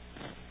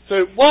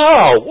 Say,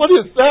 wow, what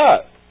is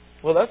that?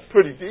 Well, that's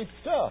pretty deep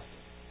stuff.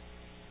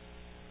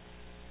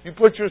 You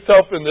put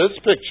yourself in this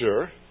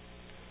picture,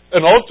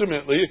 and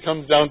ultimately it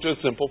comes down to a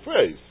simple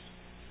phrase.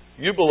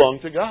 You belong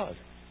to God.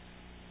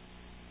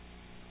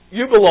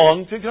 You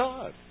belong to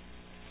God.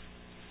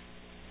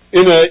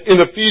 In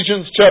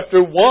Ephesians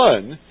chapter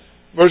 1,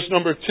 verse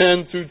number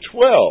 10 through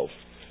 12,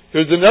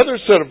 there's another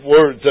set of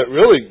words that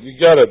really you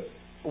got to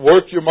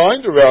work your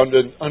mind around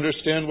and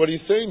understand what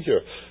he's saying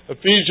here.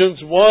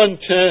 Ephesians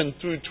 1:10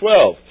 through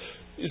 12.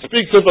 It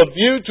speaks of a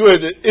view to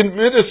an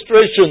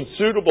administration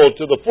suitable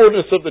to the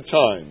fullness of the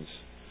times.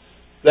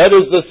 That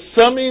is the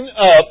summing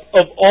up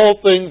of all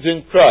things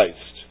in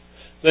Christ.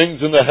 Things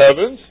in the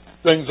heavens,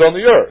 things on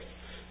the earth.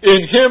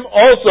 In Him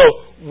also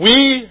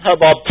we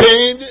have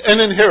obtained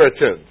an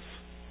inheritance.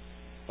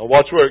 Now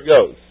watch where it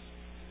goes.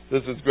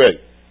 This is great.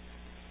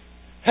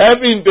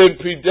 Having been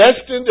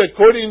predestined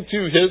according to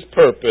His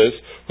purpose,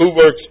 who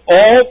works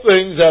all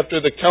things after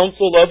the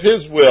counsel of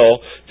His will,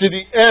 to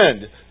the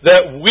end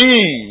that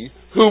we,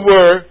 who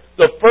were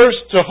the first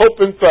to hope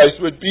in Christ,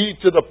 would be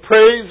to the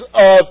praise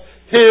of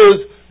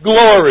His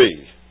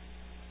glory.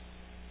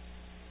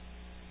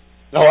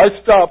 Now I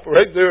stop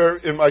right there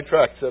in my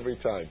tracks every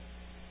time.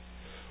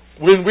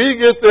 When we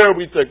get there,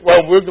 we think,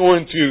 well, we're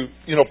going to,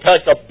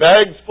 pack up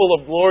bags full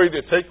of glory to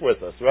take with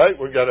us, right?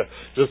 We're going to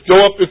just go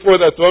up before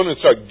that throne and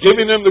start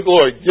giving Him the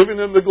glory, giving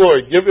Him the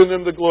glory, giving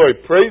Him the glory,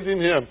 praising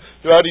Him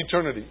throughout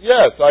eternity.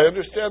 Yes, I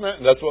understand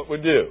that, and that's what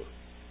we do.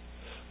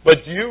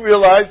 But do you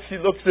realize He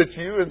looks at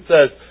you and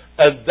says,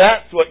 and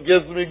that's what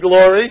gives me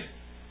glory?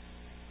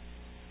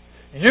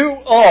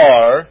 You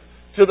are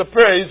to the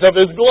praise of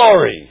His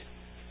glory.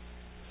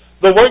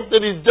 The work that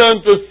He's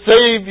done to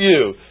save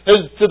you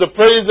is to the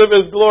praise of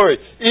His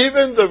glory.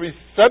 Even the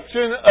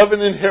reception of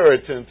an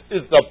inheritance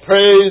is the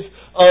praise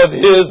of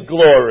His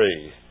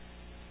glory.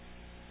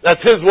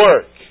 That's His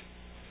work.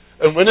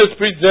 And when it's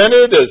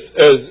presented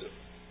as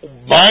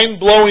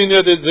mind-blowing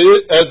as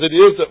it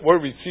is that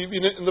we're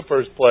receiving it in the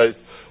first place,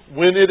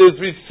 when it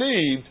is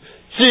received,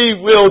 He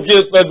will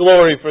get the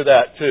glory for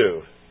that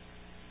too.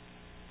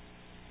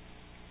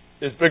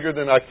 It's bigger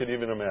than I could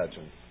even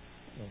imagine.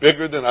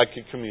 Bigger than I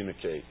could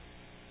communicate.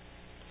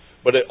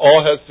 But it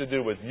all has to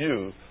do with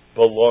you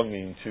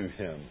belonging to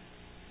Him.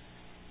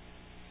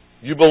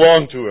 You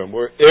belong to Him.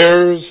 We're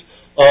heirs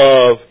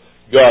of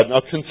God. Now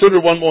consider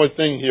one more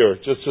thing here.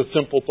 Just a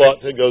simple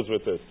thought that goes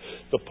with this.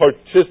 The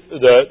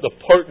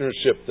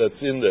partnership that's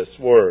in this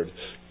word.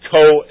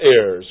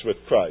 Co-heirs with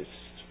Christ.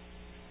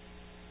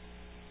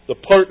 The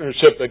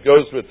partnership that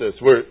goes with this.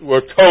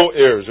 We're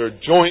co-heirs or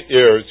joint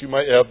heirs. You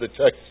might have the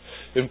text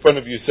in front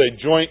of you say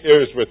joint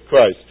heirs with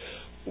Christ.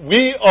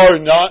 We are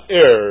not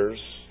heirs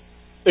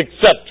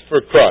except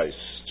for Christ.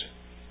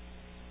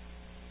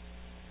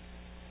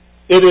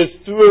 It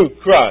is through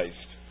Christ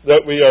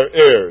that we are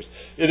heirs.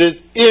 It is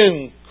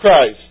in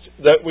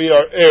Christ that we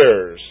are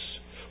heirs.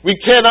 We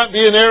cannot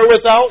be an heir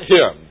without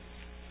Him.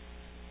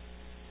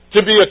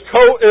 To be a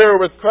co-heir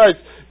with Christ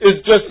is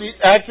just the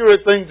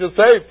accurate thing to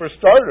say for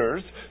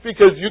starters,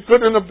 because you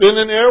couldn't have been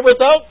an heir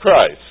without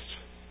Christ.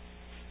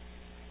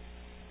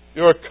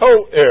 You're a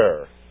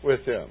co-heir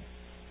with Him.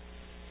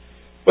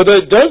 But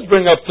it does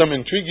bring up some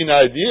intriguing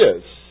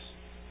ideas.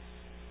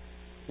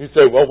 You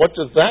say, well, what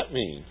does that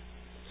mean?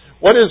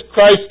 What is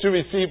Christ to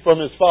receive from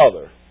His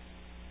Father?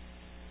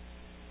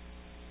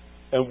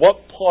 And what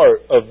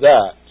part of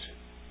that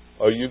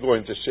are you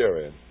going to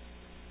share in?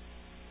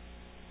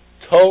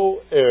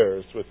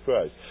 Co-heirs with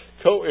Christ.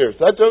 Co-heirs.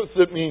 That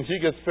doesn't mean He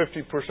gets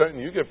 50%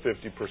 and you get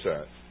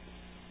 50%.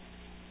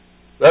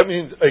 That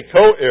means a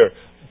co-heir.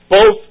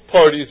 Both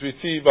parties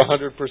receive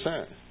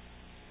 100%.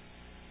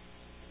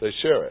 They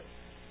share it.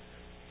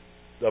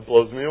 That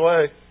blows me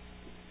away.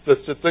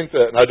 Just to think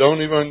that. And I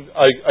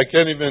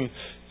can't even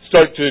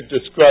start to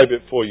describe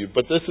it for you.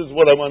 But this is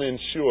what I want to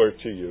ensure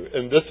to you.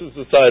 And this is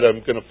the side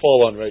I'm going to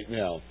fall on right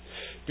now.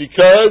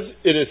 Because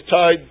it is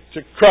tied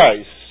to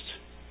Christ,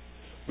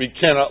 we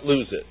cannot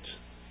lose it.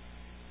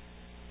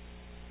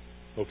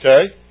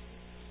 Okay?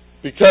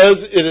 Because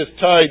it is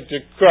tied to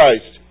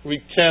Christ,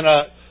 we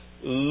cannot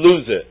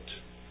lose it.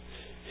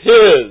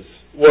 His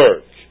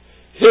work,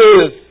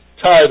 His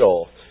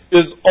title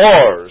is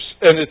ours,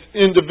 and it's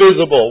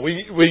indivisible.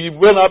 We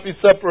will not be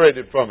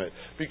separated from it.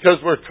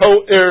 Because we're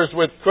co-heirs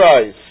with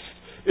Christ,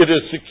 it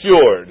is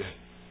secured.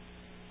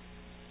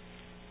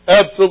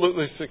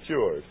 Absolutely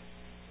secured.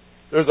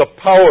 There's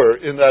a power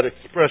in that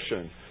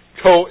expression.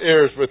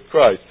 Co-heirs with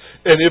Christ.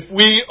 And if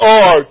we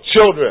are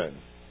children,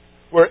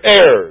 we're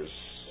heirs.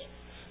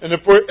 And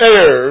if we're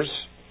heirs,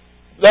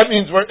 that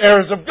means we're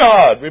heirs of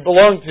God. We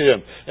belong to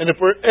Him. And if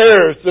we're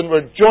heirs, then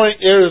we're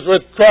joint heirs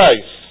with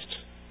Christ.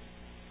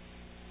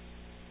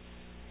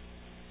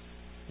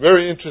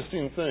 Very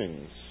interesting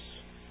things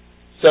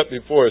set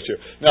before us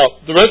here. Now,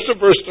 the rest of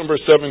verse number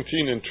 17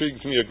 intrigues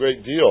me a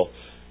great deal.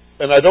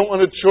 And I don't want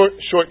to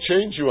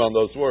shortchange you on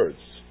those words.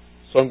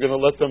 So I'm going to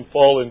let them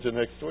fall into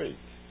next week.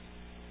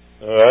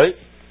 All right?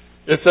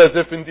 It says,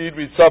 if indeed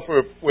we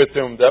suffer with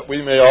Him, that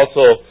we may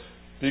also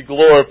be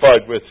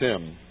glorified with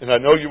Him. And I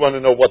know you want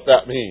to know what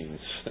that means.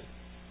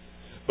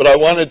 But I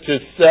wanted to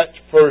set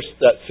first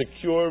that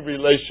secure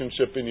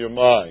relationship in your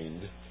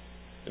mind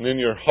and in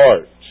your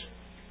heart.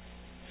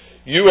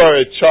 You are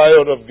a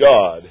child of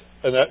God,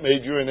 and that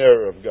made you an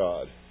heir of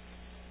God.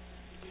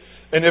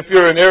 And if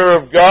you're an heir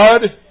of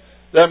God,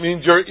 that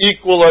means you're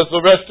equal as the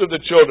rest of the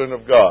children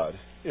of God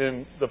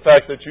in the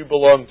fact that you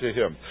belong to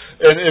Him.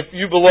 And if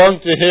you belong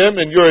to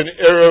Him and you're an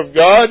heir of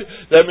God,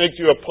 that makes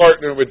you a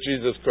partner with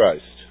Jesus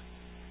Christ.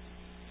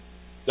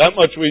 That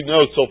much we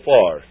know so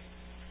far.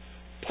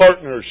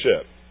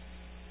 Partnership.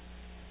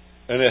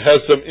 And it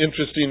has some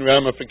interesting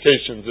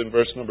ramifications in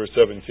verse number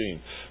 17.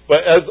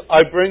 But as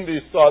I bring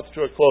these thoughts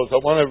to a close,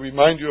 I want to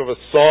remind you of a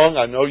song.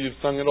 I know you've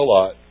sung it a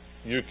lot.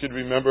 You could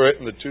remember it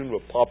and the tune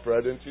will pop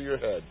right into your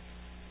head.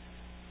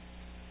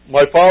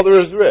 My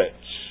Father is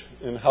rich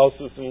in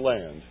houses and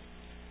land.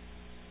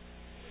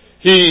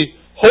 He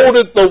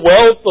holdeth the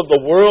wealth of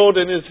the world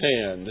in His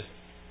hand.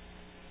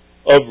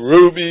 Of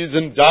rubies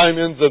and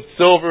diamonds, of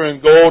silver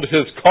and gold,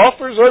 His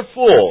coffers are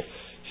full.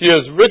 He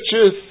has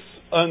riches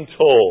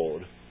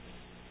untold.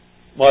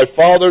 My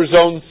Father's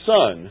own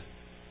Son,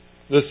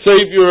 the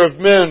Savior of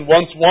men,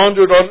 once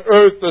wandered on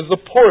earth as the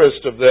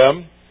poorest of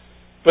them,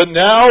 but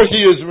now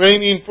He is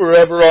reigning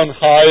forever on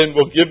high and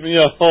will give me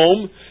a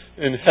home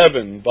in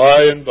heaven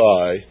by and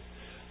by.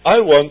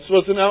 I once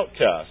was an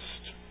outcast,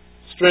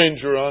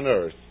 stranger on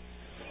earth,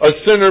 a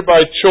sinner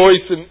by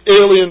choice and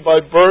alien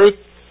by birth,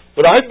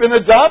 but I've been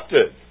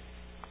adopted.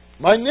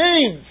 My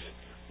name's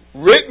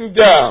written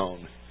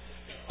down.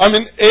 I'm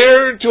an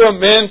heir to a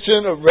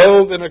mansion, a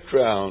robe, and a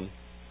crown.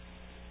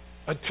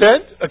 A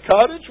tent? A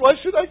cottage? Why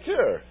should I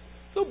care?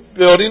 They're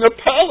building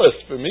a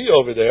palace for me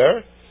over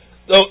there.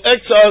 Though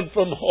exiled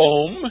from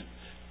home,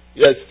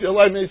 yet still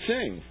I may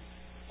sing.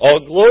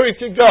 All glory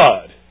to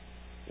God.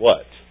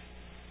 What?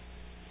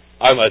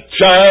 I'm a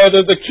child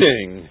of the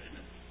King.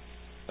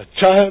 A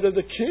child of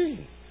the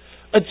King.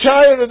 A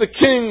child of the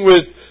King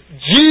with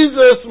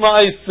Jesus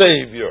my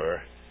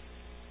Savior.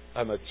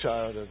 I'm a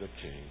child of the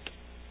King.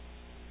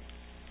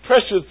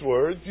 Precious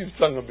words. You've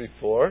sung them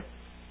before.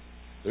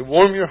 They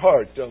warm your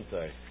heart, don't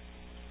they?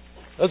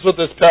 That's what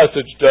this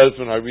passage does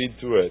when I read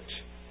through it.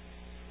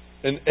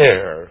 An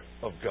heir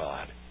of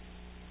God.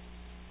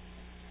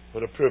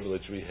 What a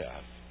privilege we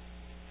have.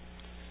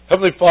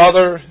 Heavenly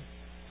Father,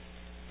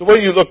 the way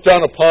You look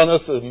down upon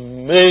us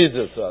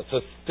amazes us,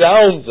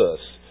 astounds us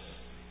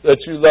that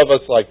You love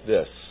us like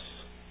this.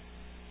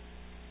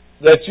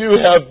 That You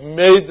have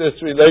made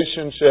this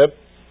relationship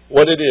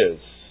what it is.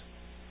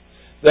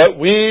 That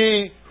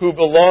we who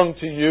belong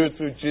to You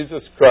through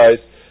Jesus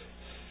Christ,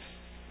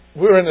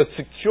 we're in a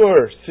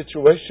secure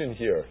situation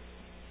here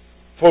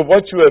for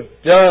what You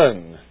have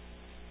done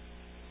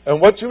And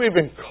what you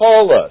even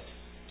call us,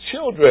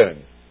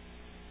 children,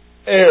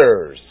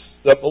 heirs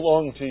that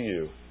belong to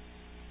you.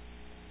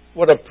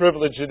 What a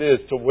privilege it is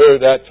to wear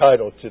that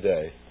title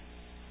today.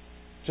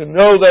 To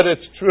know that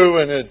it's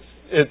true and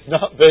it's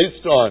not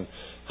based on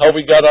how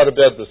we got out of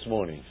bed this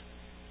morning.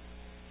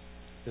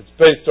 It's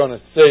based on a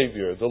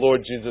Savior, the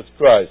Lord Jesus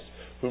Christ,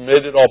 who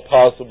made it all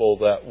possible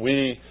that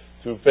we,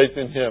 through faith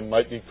in Him,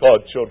 might be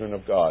called children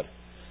of God.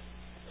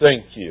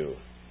 Thank you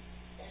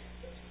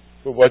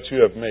for what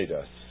you have made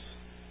us.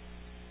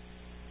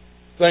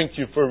 Thank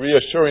you for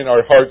reassuring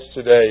our hearts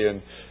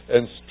today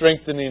and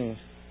strengthening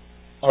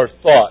our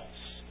thoughts,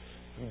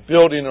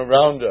 building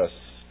around us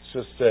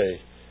just an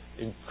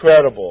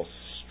incredible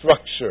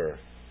structure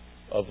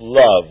of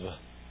love.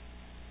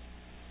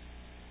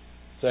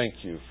 Thank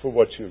you for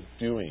what you're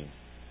doing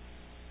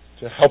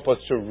to help us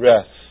to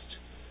rest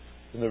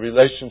in the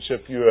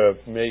relationship you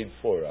have made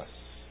for us.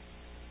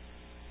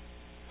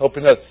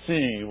 Helping us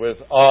see with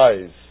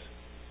eyes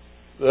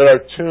that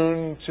are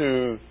tuned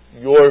to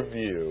your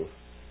view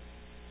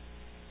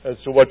as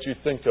to what you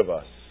think of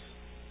us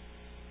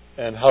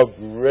and how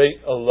great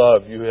a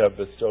love you have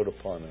bestowed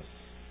upon us.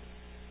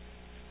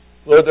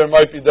 Lord, there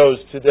might be those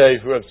today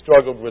who have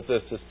struggled with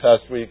this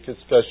past week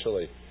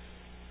especially.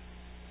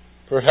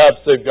 Perhaps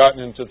they've gotten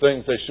into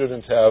things they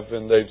shouldn't have,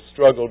 and they've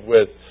struggled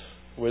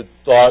with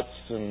thoughts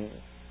and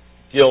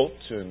guilt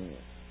and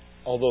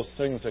all those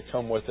things that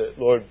come with it.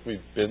 Lord, we've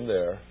been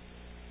there.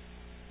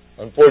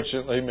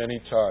 Unfortunately,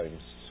 many times.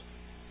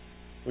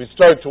 We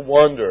start to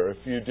wonder if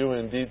you do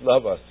indeed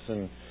love us,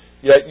 and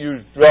yet you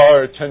draw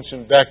our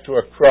attention back to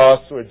a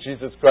cross where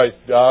Jesus Christ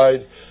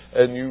died,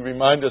 and you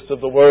remind us of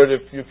the word,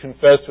 if you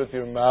confess with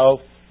your mouth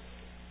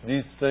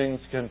these things,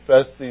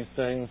 confess these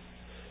things,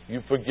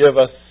 you forgive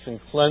us and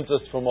cleanse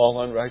us from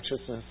all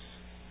unrighteousness.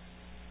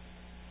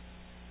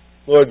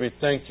 Lord, we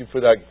thank you for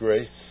that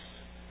grace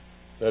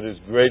that is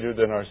greater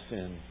than our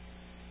sin.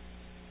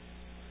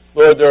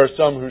 Lord, there are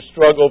some who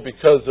struggle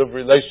because of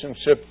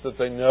relationships that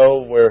they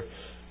know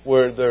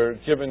where they're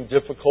given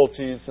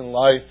difficulties in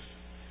life.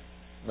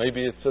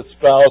 Maybe it's a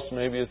spouse,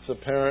 maybe it's a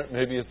parent,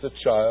 maybe it's a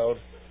child.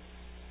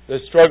 They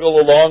struggle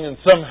along, and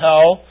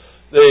somehow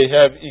they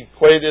have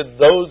equated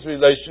those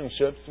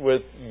relationships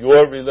with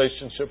your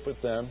relationship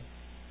with them.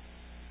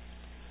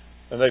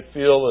 And they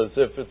feel as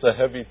if it's a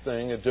heavy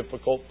thing, a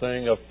difficult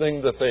thing, a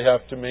thing that they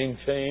have to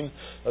maintain,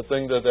 a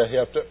thing that they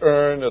have to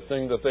earn, a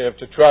thing that they have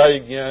to try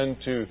again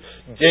to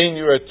gain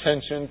your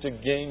attention, to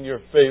gain your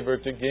favor,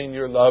 to gain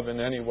your love in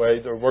any way.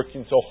 They're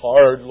working so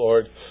hard,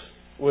 Lord,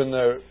 when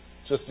they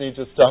just need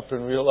to stop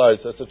and realize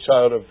as a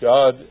child of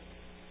God,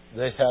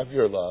 they have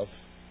your love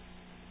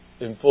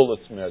in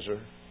fullest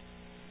measure.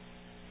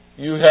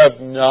 You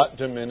have not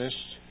diminished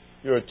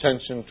your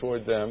attention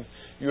toward them.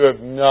 You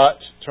have not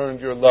turned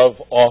your love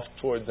off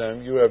toward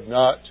them. You have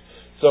not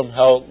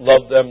somehow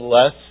loved them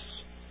less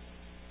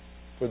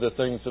for the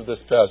things of this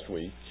past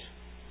week.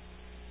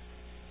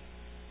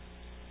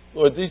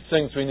 Lord, these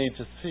things we need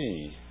to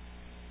see.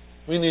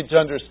 We need to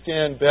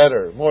understand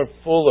better, more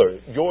fuller,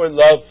 your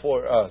love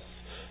for us.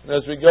 And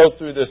as we go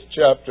through this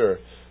chapter,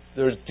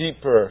 there's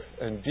deeper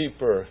and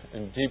deeper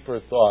and deeper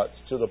thoughts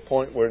to the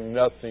point where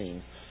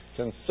nothing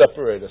can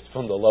separate us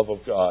from the love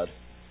of God.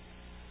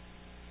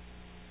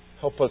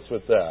 Help us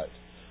with that.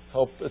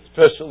 Help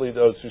especially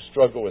those who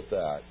struggle with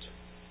that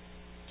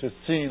to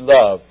see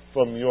love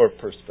from your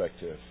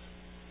perspective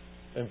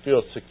and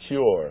feel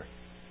secure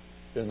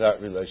in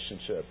that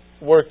relationship.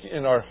 Work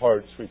in our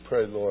hearts, we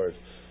pray, Lord.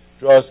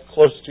 Draw us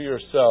close to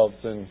yourselves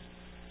and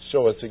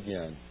show us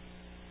again,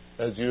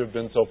 as you have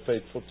been so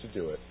faithful to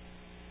do it,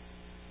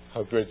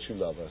 how great you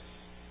love us.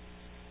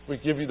 We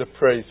give you the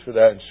praise for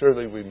that, and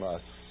surely we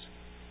must.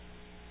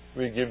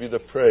 We give you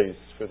the praise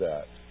for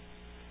that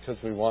because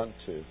we want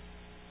to.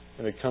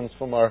 And it comes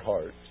from our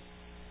heart.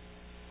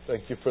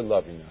 Thank you for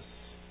loving us.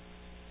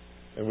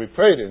 And we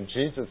prayed in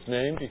Jesus'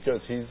 name because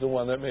He's the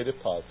one that made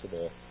it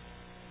possible.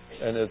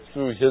 And it's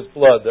through His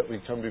blood that we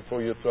come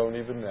before your throne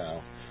even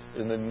now.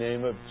 In the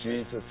name of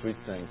Jesus, we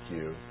thank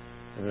you.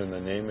 And in the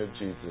name of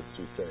Jesus,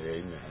 we say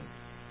amen.